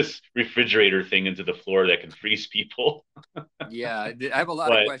this refrigerator thing into the floor that can freeze people? Yeah, I have a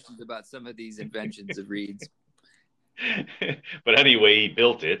lot of questions about some of these inventions of Reed's. But anyway, he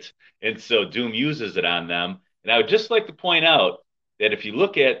built it, and so Doom uses it on them. And I would just like to point out that if you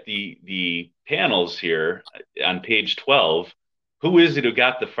look at the panels here on page 12, who is it who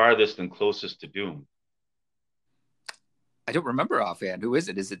got the farthest and closest to Doom? I don't remember offhand. Who is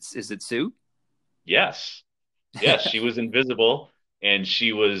it? Is it Sue? Yes. Yes, she was invisible and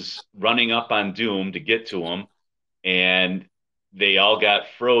she was running up on Doom to get to him, and they all got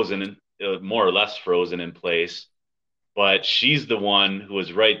frozen, more or less frozen in place. But she's the one who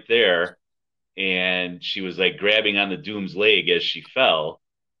was right there, and she was like grabbing on the Doom's leg as she fell.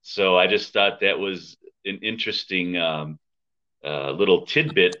 So I just thought that was an interesting little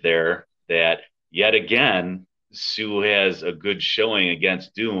tidbit there that yet again, Sue has a good showing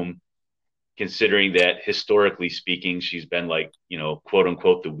against Doom, considering that historically speaking, she's been like, quote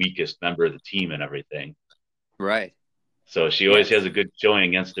unquote, the weakest member of the team and everything. Right. So she always has a good showing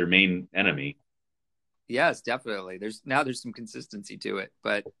against their main enemy. Yes, definitely. There's some consistency to it,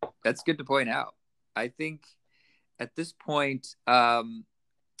 but that's good to point out. I think at this point,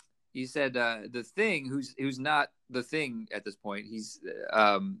 you said the Thing, who's not the Thing at this point. He's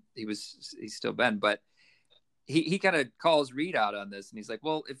still Ben, but he kind of calls Reed out on this, and he's like,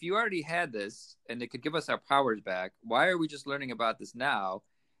 well, if you already had this and it could give us our powers back, why are we just learning about this now?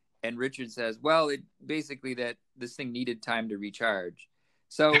 And Richard says, well, it basically that this thing needed time to recharge.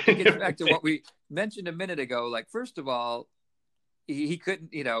 So it gets back to what we mentioned a minute ago. Like, first of all, he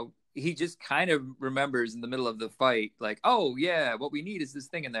couldn't, he just kind of remembers in the middle of the fight, like, oh yeah, what we need is this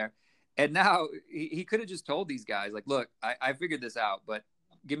thing in there. And now he could have just told these guys, like, look, I figured this out, but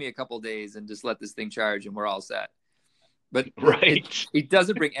give me a couple of days and just let this thing charge and we're all set. But right, he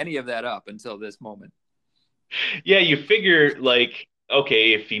doesn't bring any of that up until this moment. Yeah, you figure like,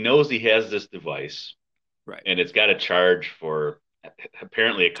 okay, if he knows he has this device, right, and it's got to charge for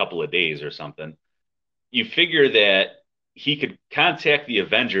apparently a couple of days or something, you figure that he could contact the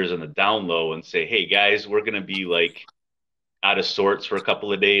Avengers on the down low and say, hey guys, we're going to be like out of sorts for a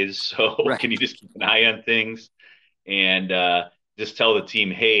couple of days. So Can you just keep an eye on things and just tell the team,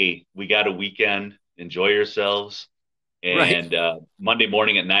 hey, we got a weekend, enjoy yourselves. And Monday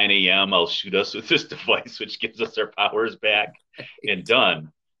morning at 9 a.m., I'll shoot us with this device, which gives us our powers back and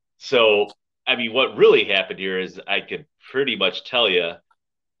done. So, I mean, what really happened here is I could pretty much tell you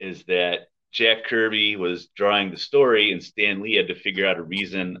is that Jack Kirby was drawing the story and Stan Lee had to figure out a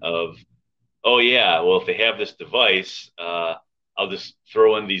reason of oh yeah, well if they have this device, I'll just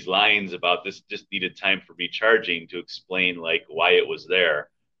throw in these lines about this just needed time for recharging to explain like why it was there.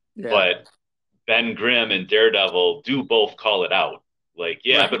 Yeah, But Ben Grimm and Daredevil do both call it out. Like,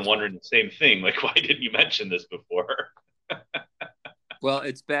 yeah, I've right. been wondering the same thing. Like, why didn't you mention this before? Well,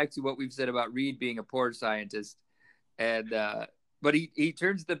 it's back to what we've said about Reed being a poor scientist, and but he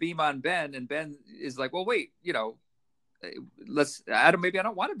turns the beam on Ben, and Ben is like, well, wait, let's. I don't. Maybe I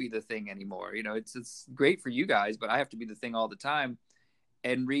don't want to be the thing anymore. It's great for you guys, but I have to be the thing all the time.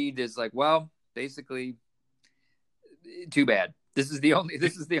 And Reed is like, well, basically, too bad. This is the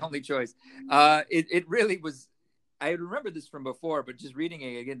only choice. It really was. I remember this from before, but just reading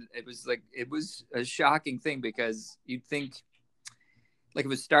it again, it was a shocking thing because you'd think like it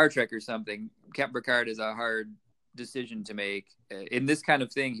was Star Trek or something. Captain Picard is a hard decision to make. In this kind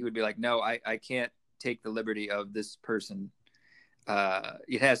of thing, he would be like, no, I can't take the liberty of this person.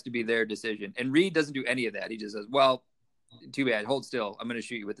 It has to be their decision. And Reed doesn't do any of that. He just says, well, too bad. Hold still. I'm going to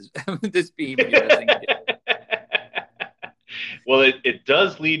shoot you with this with this beam. And you're the thing. Well, it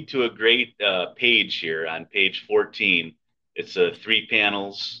does lead to a great page here on page 14. It's three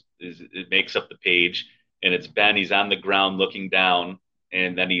panels. It makes up the page, and it's Ben. He's on the ground looking down,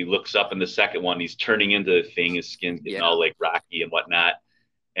 and then he looks up in the second one. He's turning into the thing. His skin's getting all like rocky and whatnot.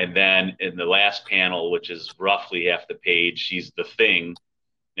 And then in the last panel, which is roughly half the page, he's the thing,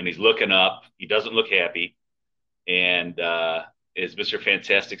 and he's looking up. He doesn't look happy. And as Mr.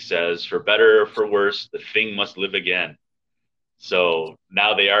 Fantastic says, for better or for worse, the thing must live again. So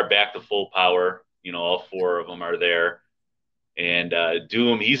now they are back to full power. All four of them are there. And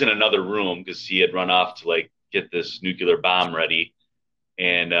Doom, he's in another room because he had run off to like get this nuclear bomb ready.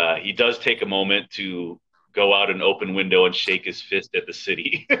 And he does take a moment to go out an open window and shake his fist at the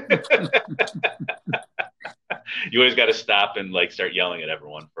city. You always got to stop and like start yelling at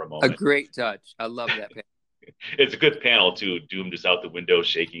everyone for a moment. A great touch. I love that. It's a good panel too. Doom just out the window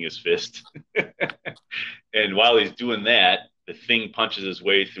shaking his fist. And while he's doing that, the thing punches his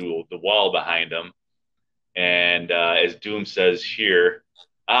way through the wall behind him. And as Doom says here,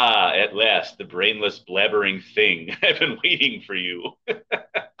 at last, the brainless blabbering thing. I've been waiting for you.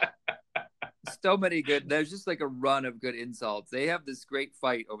 So many good. There's just like a run of good insults. They have this great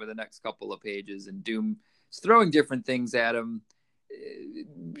fight over the next couple of pages, and Doom is throwing different things at him,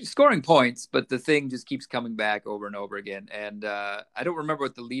 scoring points, but the thing just keeps coming back over and over again. And I don't remember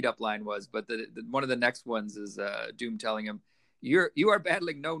what the lead up line was, but one of the next ones is Doom telling him, you are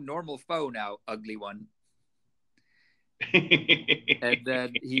battling no normal foe now, ugly one. And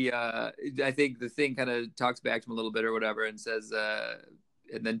then I think the thing kind of talks back to him a little bit or whatever and says,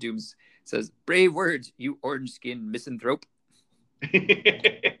 and then Doom says, brave words, you orange-skinned misanthrope.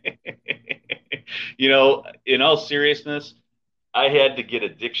 In all seriousness, I had to get a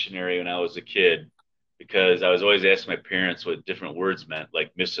dictionary when I was a kid because I was always asking my parents what different words meant,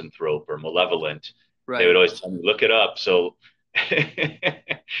 like misanthrope or malevolent. Right. They would always tell me, look it up. So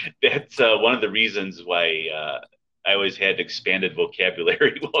that's one of the reasons why I always had expanded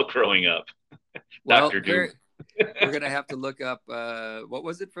vocabulary while growing up. Well, Dr. Doom. We're going to have to look up, what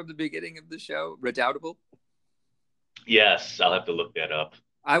was it from the beginning of the show? Redoubtable? Yes, I'll have to look that up.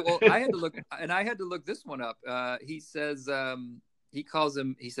 I had to look this one up. He says,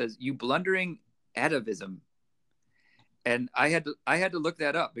 he says, you blundering atavism. And I had to look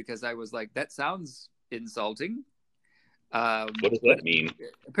that up because I was like, that sounds insulting. What does that mean?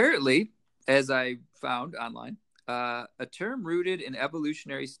 Apparently, as I found online, a term rooted in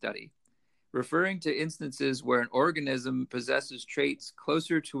evolutionary study, referring to instances where an organism possesses traits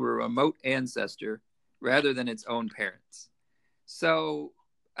closer to a remote ancestor rather than its own parents. So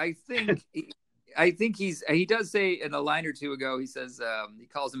I think he does say in a line or two ago, he says he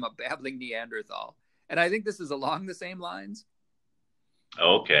calls him a babbling Neanderthal. And I think this is along the same lines.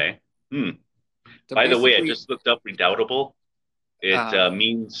 Okay. So by the way, I just looked up redoubtable. It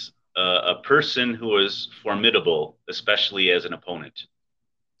means a person who is formidable, especially as an opponent.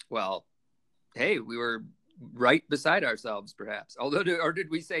 Well, hey, we were right beside ourselves, perhaps. Or did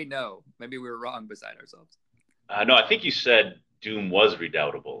we say no? Maybe we were wrong beside ourselves. No, I think you said Doom was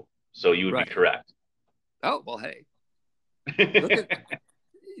redoubtable, so you would be correct. Oh, well, hey.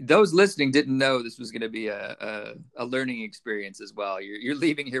 Those listening didn't know this was going to be a learning experience as well. You're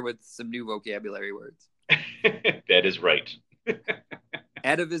leaving here with some new vocabulary words. That is right.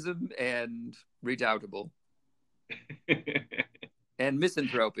 Atavism and redoubtable. And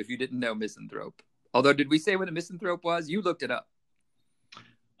misanthrope, if you didn't know misanthrope. Although, did we say what a misanthrope was? You looked it up.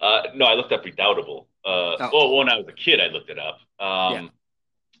 No, I looked up redoubtable. Well, when I was a kid, I looked it up.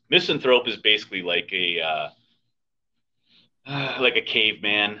 Misanthrope is basically like a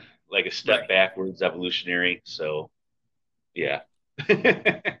caveman, like a step Right. backwards evolutionary. So yeah.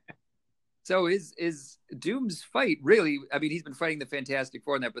 So is Doom's fight really? I mean, he's been fighting the Fantastic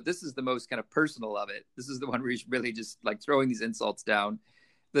Four in that, but this is the most kind of personal of it. This is the one where he's really just like throwing these insults down.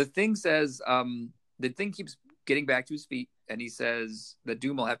 The Thing says, the Thing keeps getting back to his feet, and he says that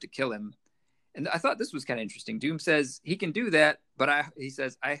Doom will have to kill him. And I thought this was kind of interesting. Doom says he can do that, but he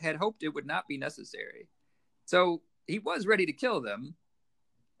says I had hoped it would not be necessary. So he was ready to kill them.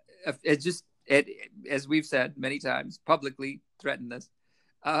 As we've said many times, publicly threatened this.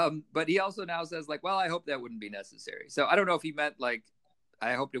 But he also now says like, well, I hope that wouldn't be necessary. So I don't know if he meant like,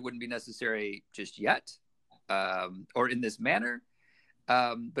 I hoped it wouldn't be necessary just yet, or in this manner.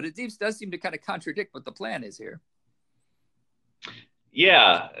 But it does seem to kind of contradict what the plan is here.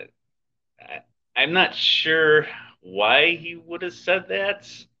 Yeah, I'm not sure why he would have said that.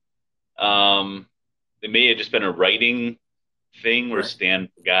 It may have just been a writing thing where Right. Stan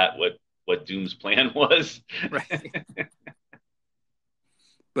forgot what Doom's plan was. Right.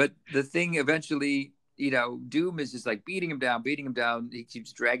 But the Thing eventually, Doom is just like beating him down, beating him down. He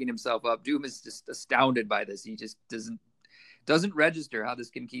keeps dragging himself up. Doom is just astounded by this. He just doesn't register how this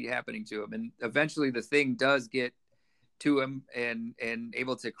can keep happening to him. And eventually the Thing does get to him and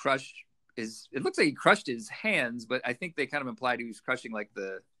able to crush his, it looks like he crushed his hands, but I think they kind of implied he was crushing like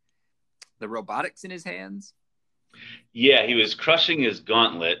the robotics in his hands. Yeah, he was crushing his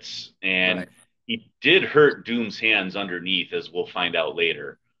gauntlets, and Right. he did hurt Doom's hands underneath, as we'll find out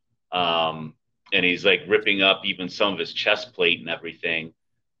later. And he's like ripping up even some of his chest plate and everything.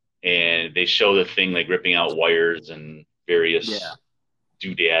 And they show the Thing like ripping out wires and various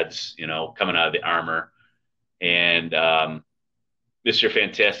doodads, coming out of the armor. And Mr.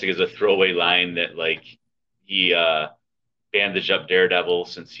 Fantastic is a throwaway line that like he bandaged up Daredevil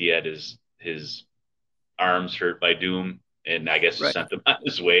since he had his arms hurt by Doom, and I guess Right. sent him on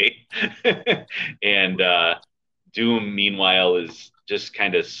his way. And Doom, meanwhile, is just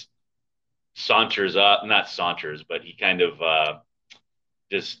kind of saunters up, not saunters, but he kind of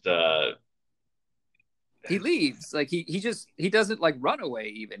just He leaves. Like he doesn't like run away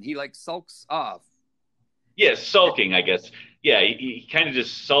even. He like sulks off. yeah, sulking, I guess. Yeah, he kind of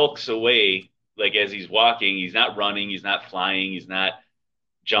just sulks away, like as he's walking. He's not running, he's not flying, he's not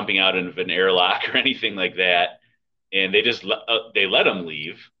jumping out of an airlock or anything like that. And they just they let him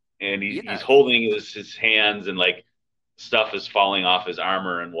leave, and he's holding his hands, and like stuff is falling off his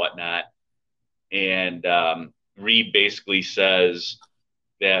armor and whatnot. And Reed basically says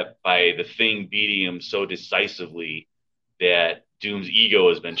that by the Thing beating him so decisively that Doom's ego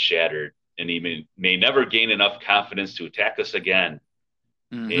has been shattered, and he may never gain enough confidence to attack us again.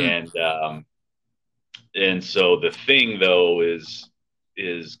 Mm-hmm. And so the Thing though is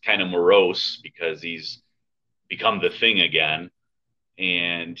kind of morose because he's become the Thing again,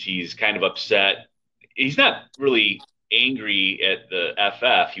 and he's kind of upset. He's not really angry at the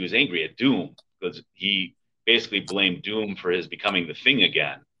FF. He was angry at Doom because he basically blamed Doom for his becoming the Thing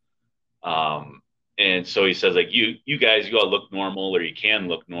again. And so he says like, you guys, you all look normal, or you can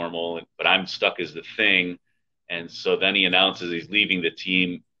look normal, but I'm stuck as the Thing. And so then he announces he's leaving the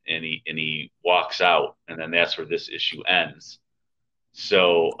team, and he walks out, and then that's where this issue ends.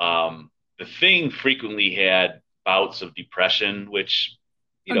 So the Thing frequently had bouts of depression, which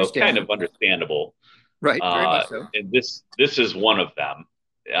kind of understandable. Right, very much so. And this is one of them,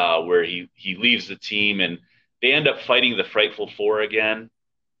 where he leaves the team, and they end up fighting the Frightful Four again.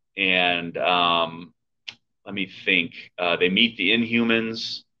 And let me think. They meet the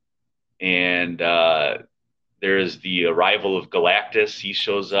Inhumans, and there's the arrival of Galactus. He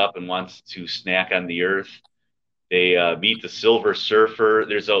shows up and wants to snack on the Earth. They meet the Silver Surfer.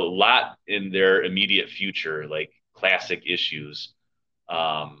 There's a lot in their immediate future, like classic issues.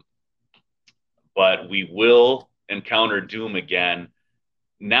 But we will encounter Doom again,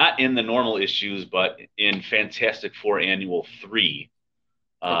 not in the normal issues, but in Fantastic Four Annual 3,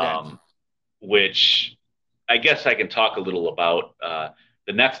 which I guess I can talk a little about.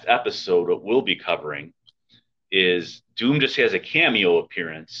 The next episode, what we'll be covering is Doom just has a cameo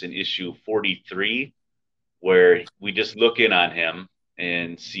appearance in issue 43, where we just look in on him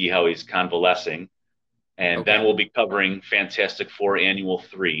and see how he's convalescing. And then we'll be covering Fantastic Four Annual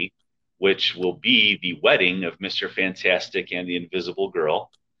 3, which will be the wedding of Mr. Fantastic and the Invisible Girl.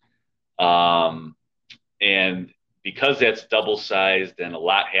 And because that's double-sized and a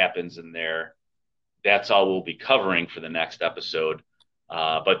lot happens in there, that's all we'll be covering for the next episode.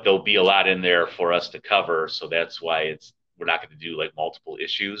 But there'll be a lot in there for us to cover, so that's why we're not going to do like multiple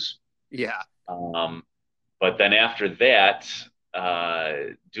issues. Yeah. But then after that,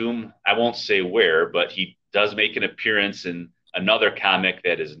 Doom, I won't say where, but he does make an appearance in another comic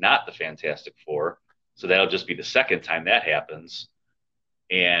that is not the Fantastic Four. So that'll just be the second time that happens.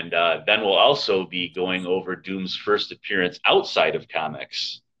 And then we'll also be going over Doom's first appearance outside of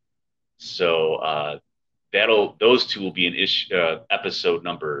comics. So those two will be in episode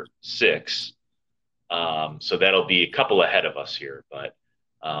number 6. So that'll be a couple ahead of us here, but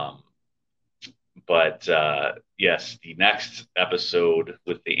yes, the next episode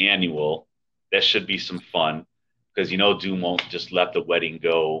with the annual, that should be some fun because Doom won't just let the wedding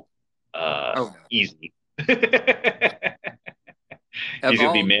go easy. He's going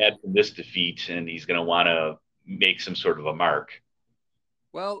to be mad from this defeat, and he's going to want to make some sort of a mark.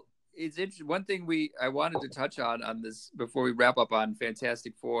 Well, it's interesting. One thing I wanted to touch on this before we wrap up on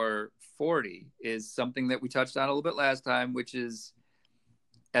Fantastic Four 40 is something that we touched on a little bit last time, which is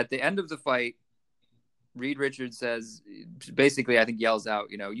at the end of the fight, Reed Richards says, basically, I think yells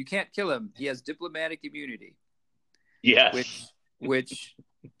out, you can't kill him. He has diplomatic immunity. Yes. Which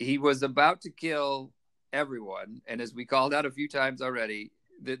he was about to kill everyone. And as we called out a few times already,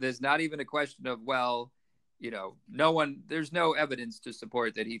 there's not even a question of, there's no evidence to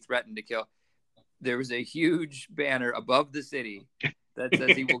support that he threatened to kill. There was a huge banner above the city that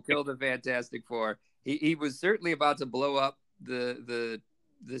says he will kill the Fantastic Four. He was certainly about to blow up the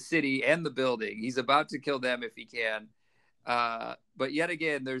city and the building. He's about to kill them if he can. But yet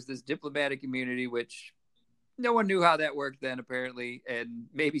again, there's this diplomatic immunity, which no one knew how that worked then, apparently, and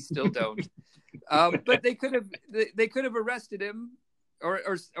maybe still don't. But they could have arrested him,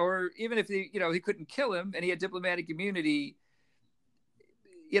 or even if he couldn't kill him and he had diplomatic immunity,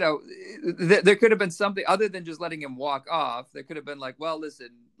 there could have been something other than just letting him walk off. There could have been like, well, listen,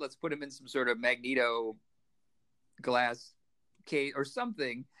 let's put him in some sort of Magneto glass case or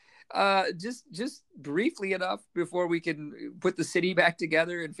something, just briefly enough before we can put the city back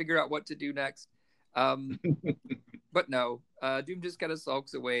together and figure out what to do next. But no, Doom just kind of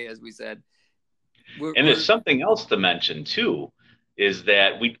sulks away, as we said. There's something else to mention too, is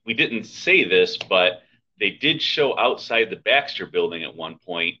that we didn't say this, but they did show outside the Baxter building at one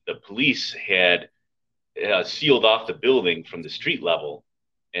point. The police had sealed off the building from the street level,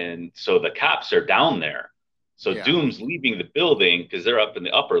 and so the cops are down there. So yeah. Doom's leaving the building because they're up in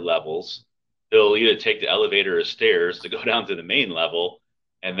the upper levels. He'll either take the elevator or stairs to go down to the main level,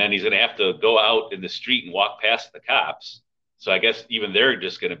 and then he's going to have to go out in the street and walk past the cops. So I guess even they're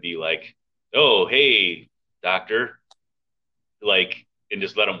just going to be like, oh, hey, doctor, and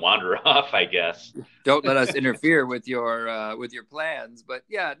just let him wander off, I guess. Don't let us interfere with your plans. But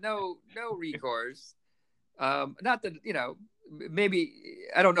yeah, no recourse. Not that, maybe,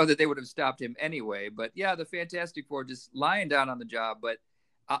 I don't know that they would have stopped him anyway, but yeah, the Fantastic Four just lying down on the job. But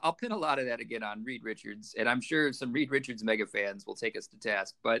I'll pin a lot of that again on Reed Richards, and I'm sure some Reed Richards mega fans will take us to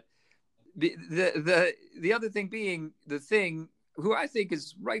task. But the other thing being the Thing, who I think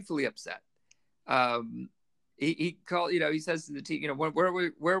is rightfully upset. He called, he says to the team,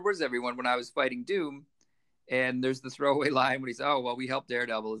 where was everyone when I was fighting Doom? And there's the throwaway line when he says, oh, well, we helped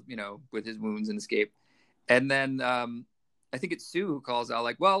Daredevil, with his wounds and escape. And then I think it's Sue who calls out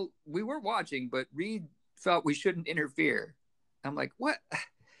like, well, we were watching, but Reed felt we shouldn't interfere. I'm like, what?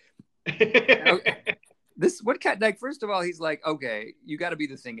 First of all, he's like, okay, you got to be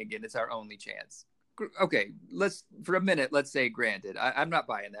the Thing again. It's our only chance. Okay, let's say granted. I'm not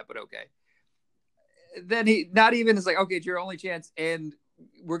buying that, but okay. Then he not even is like, okay, it's your only chance and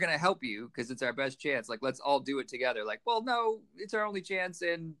we're going to help you because it's our best chance. Like, let's all do it together. Like, well, no, it's our only chance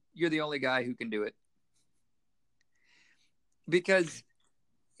and you're the only guy who can do it. Because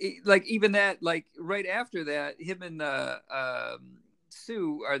even that, right after that, him and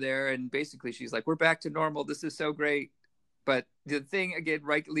Sue are there and basically she's like, we're back to normal. This is so great. But the Thing again,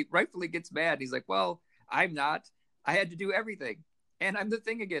 rightfully gets mad. He's like, well, I'm not. I had to do everything. And I'm the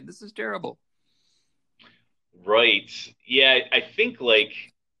Thing again. This is terrible. Right. Yeah, I think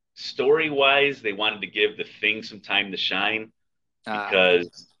story-wise, they wanted to give the Thing some time to shine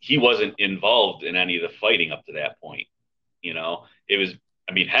because he wasn't involved in any of the fighting up to that point. It was,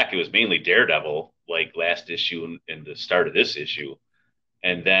 it was mainly Daredevil, last issue and the start of this issue.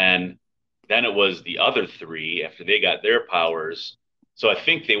 And then it was the other three after they got their powers. So I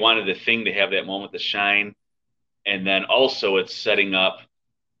think they wanted the Thing to have that moment to shine. And then also it's setting up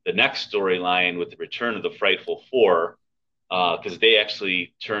the next storyline with the return of the Frightful Four, because they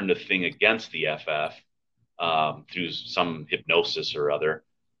actually turned the Thing against the FF through some hypnosis or other.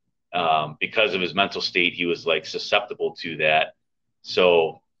 Because of his mental state, he was susceptible to that.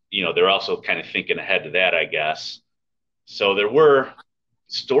 So, they're also kind of thinking ahead to that, I guess. So there were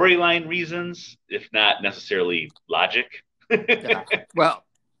storyline reasons, if not necessarily logic. Yeah. Well,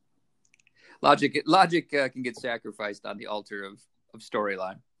 logic can get sacrificed on the altar of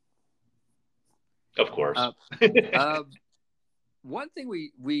storyline. Of course. One thing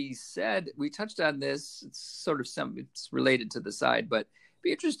we said, we touched on this, it's sort of it's related to the side, but it'd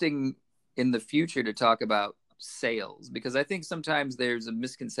be interesting in the future to talk about sales, because I think sometimes there's a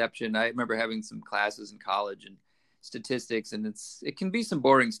misconception. I remember having some classes in college and statistics, and it can be some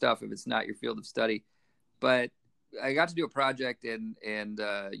boring stuff if it's not your field of study. But I got to do a project and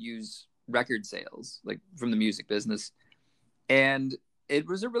use record sales, like from the music business. And it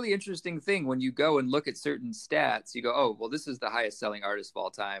was a really interesting thing when you go and look at certain stats. You go, oh, well, this is the highest selling artist of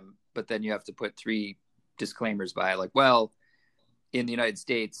all time. But then you have to put 3 disclaimers by, like, well, in the United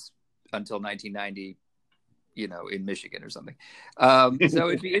States until 1990, in Michigan or something. So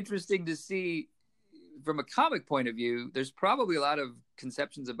it'd be interesting to see from a comic point of view. There's probably a lot of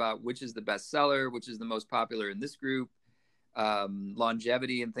conceptions about which is the best seller, which is the most popular in this group,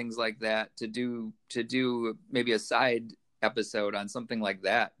 longevity and things like that, to do maybe a side episode on something like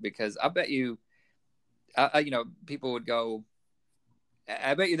that, because I bet you, people would go,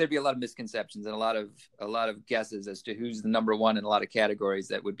 I bet you there'd be a lot of misconceptions and a lot of guesses as to who's the number one in a lot of categories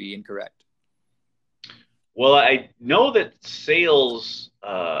that would be incorrect. Well, I know that sales,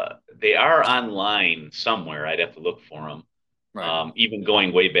 they are online somewhere. I'd have to look for them. Right. Even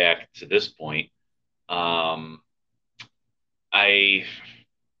going way back to this point.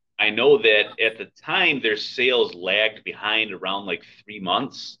 I know that at the time their sales lagged behind around like 3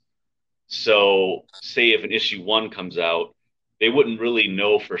 months. So say if an issue 1 comes out, they wouldn't really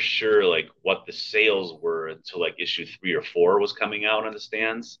know for sure like what the sales were until like issue 3 or 4 was coming out on the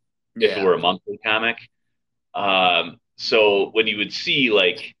stands, if it were a monthly comic. So when you would see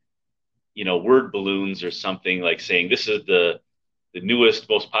like, word balloons or something like saying this is the newest,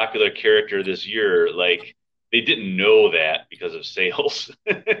 most popular character this year, like they didn't know that because of sales.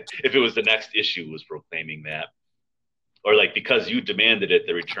 If it was the next issue was proclaiming that, or like because you demanded it,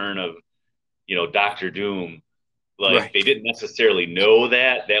 the return of, Dr. Doom, like right. They didn't necessarily know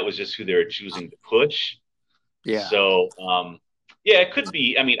that. That was just who they were choosing to push. Yeah. So, it could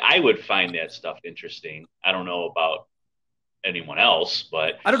be. I mean, I would find that stuff interesting. I don't know about anyone else,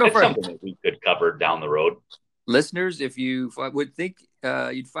 but I don't know, it's something that we could cover down the road. Listeners, if you would think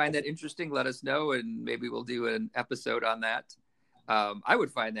you'd find that interesting, let us know, and maybe we'll do an episode on that. I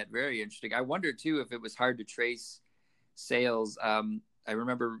would find that very interesting. I wonder, too, if it was hard to trace sales. I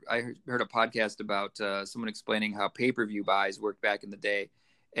remember I heard a podcast about someone explaining how pay-per-view buys worked back in the day.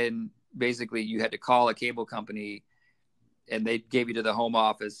 And basically, you had to call a cable company, and they gave you to the home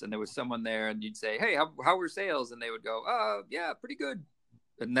office, and there was someone there, and you'd say, hey, how were sales? And they would go, yeah, pretty good.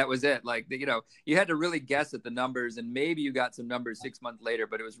 And that was it. Like, you had to really guess at the numbers, and maybe you got some numbers 6 months later,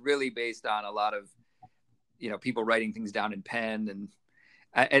 but it was really based on a lot of, people writing things down in pen.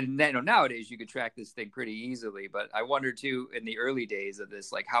 And nowadays you could track this thing pretty easily, but I wonder too, in the early days of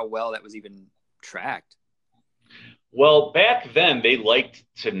this, like how well that was even tracked. Well, back then they liked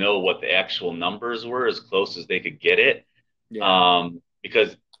to know what the actual numbers were as close as they could get it. Yeah.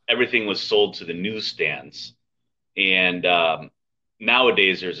 Because everything was sold to the newsstands, and,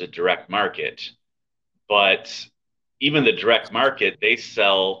 nowadays there's a direct market, but even the direct market, they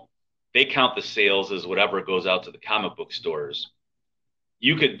count the sales as whatever goes out to the comic book stores.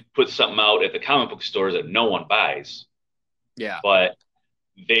 You could put something out at the comic book stores that no one buys. Yeah. But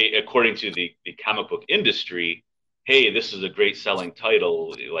they, according to the comic book industry, hey, this is a great selling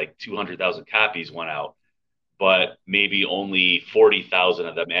title, like 200,000 copies went out, but maybe only 40,000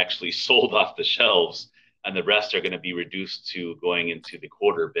 of them actually sold off the shelves, and the rest are going to be reduced to going into the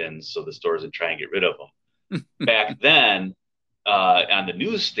quarter bins so the stores can try and get rid of them. Back then, on the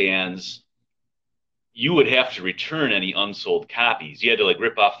newsstands, you would have to return any unsold copies. You had to like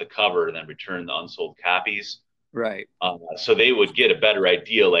rip off the cover and then return the unsold copies. Right. So they would get a better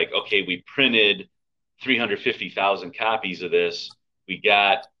idea, like, okay, we printed 350,000 copies of this. We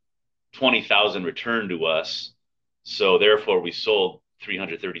got 20,000 returned to us. So therefore we sold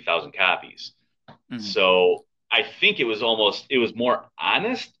 330,000 copies. Mm-hmm. So I think it was more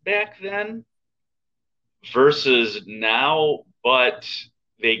honest back then versus now, but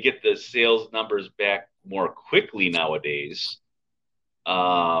they get the sales numbers back more quickly nowadays.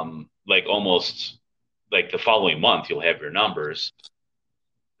 Like almost like the following month, you'll have your numbers.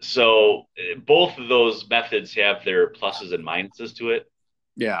 So both of those methods have their pluses and minuses to it.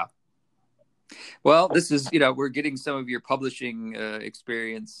 Yeah. Well, this is, we're getting some of your publishing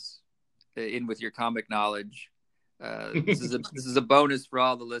experience in with your comic knowledge. This is a bonus for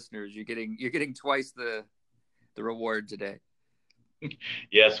all the listeners. You're getting twice the reward today.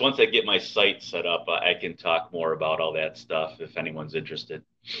 Yes, once I get my site set up, I can talk more about all that stuff if anyone's interested.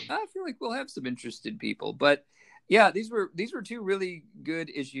 I feel like we'll have some interested people, but yeah, these were two really good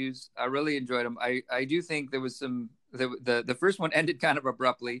issues. I really enjoyed them. I do think there was some the first one ended kind of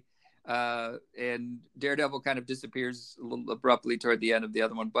abruptly, and Daredevil kind of disappears a little abruptly toward the end of the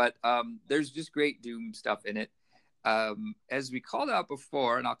other one. But there's just great Doom stuff in it. As we called out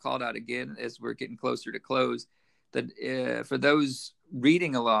before, and I'll call it out again as we're getting closer to close, that for those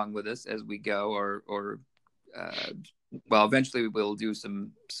reading along with us as we go, or well, eventually we'll do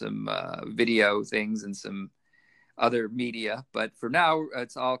some video things and some other media, but for now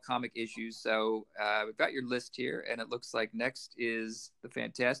it's all comic issues. So we've got your list here, and it looks like next is the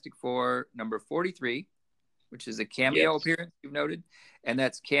Fantastic Four number 43, which is a cameo appearance you've noted, and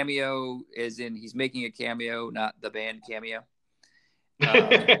that's cameo as in he's making a cameo, not the band Cameo.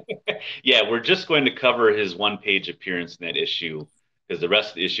 Yeah, we're just going to cover his one-page appearance in that issue because the rest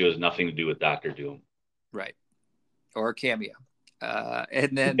of the issue has nothing to do with Doctor Doom. Right. Or Cameo.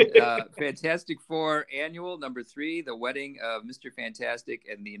 And then Fantastic Four Annual number 3, The Wedding of Mr. Fantastic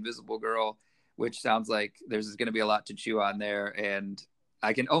and the Invisible Girl, which sounds like there's going to be a lot to chew on there. And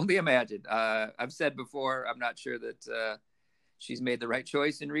I can only imagine. I've said before, I'm not sure that she's made the right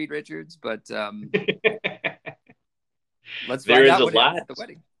choice in Reed Richards, but let's find out what happens at the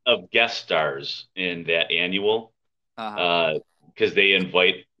wedding. Of guest stars in that annual because they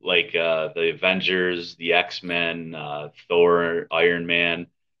invite like the Avengers, the X-Men, Thor, Iron Man,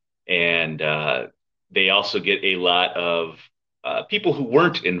 and they also get a lot of people who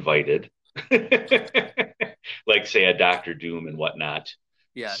weren't invited, like say a Doctor Doom and whatnot.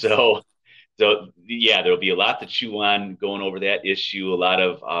 Yeah. So yeah, there'll be a lot to chew on going over that issue. A lot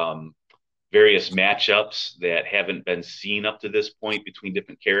of various matchups that haven't been seen up to this point between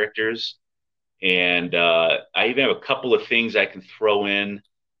different characters. And I even have a couple of things I can throw in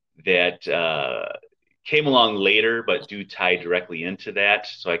that came along later, but do tie directly into that.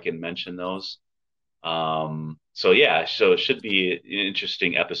 So I can mention those. So yeah, so it should be an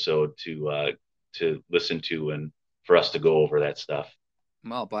interesting episode to listen to and for us to go over that stuff.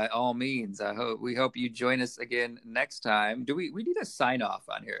 Well, by all means, we hope you join us again next time. We need a sign off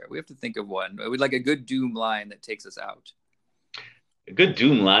on here? We have to think of one. We'd like a good Doom line that takes us out. A good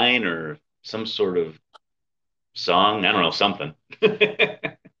Doom line or some sort of song. I don't know, something.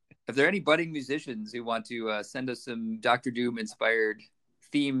 If there are any budding musicians who want to send us some Dr. Doom inspired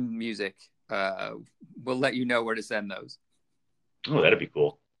theme music, we'll let you know where to send those. Oh, that'd be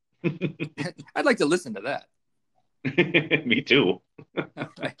cool. I'd like to listen to that. Me too. All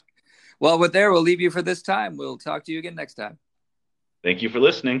right. Well, with there, we'll leave you for this time. We'll talk to you again next time. Thank you for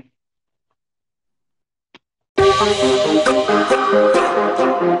listening.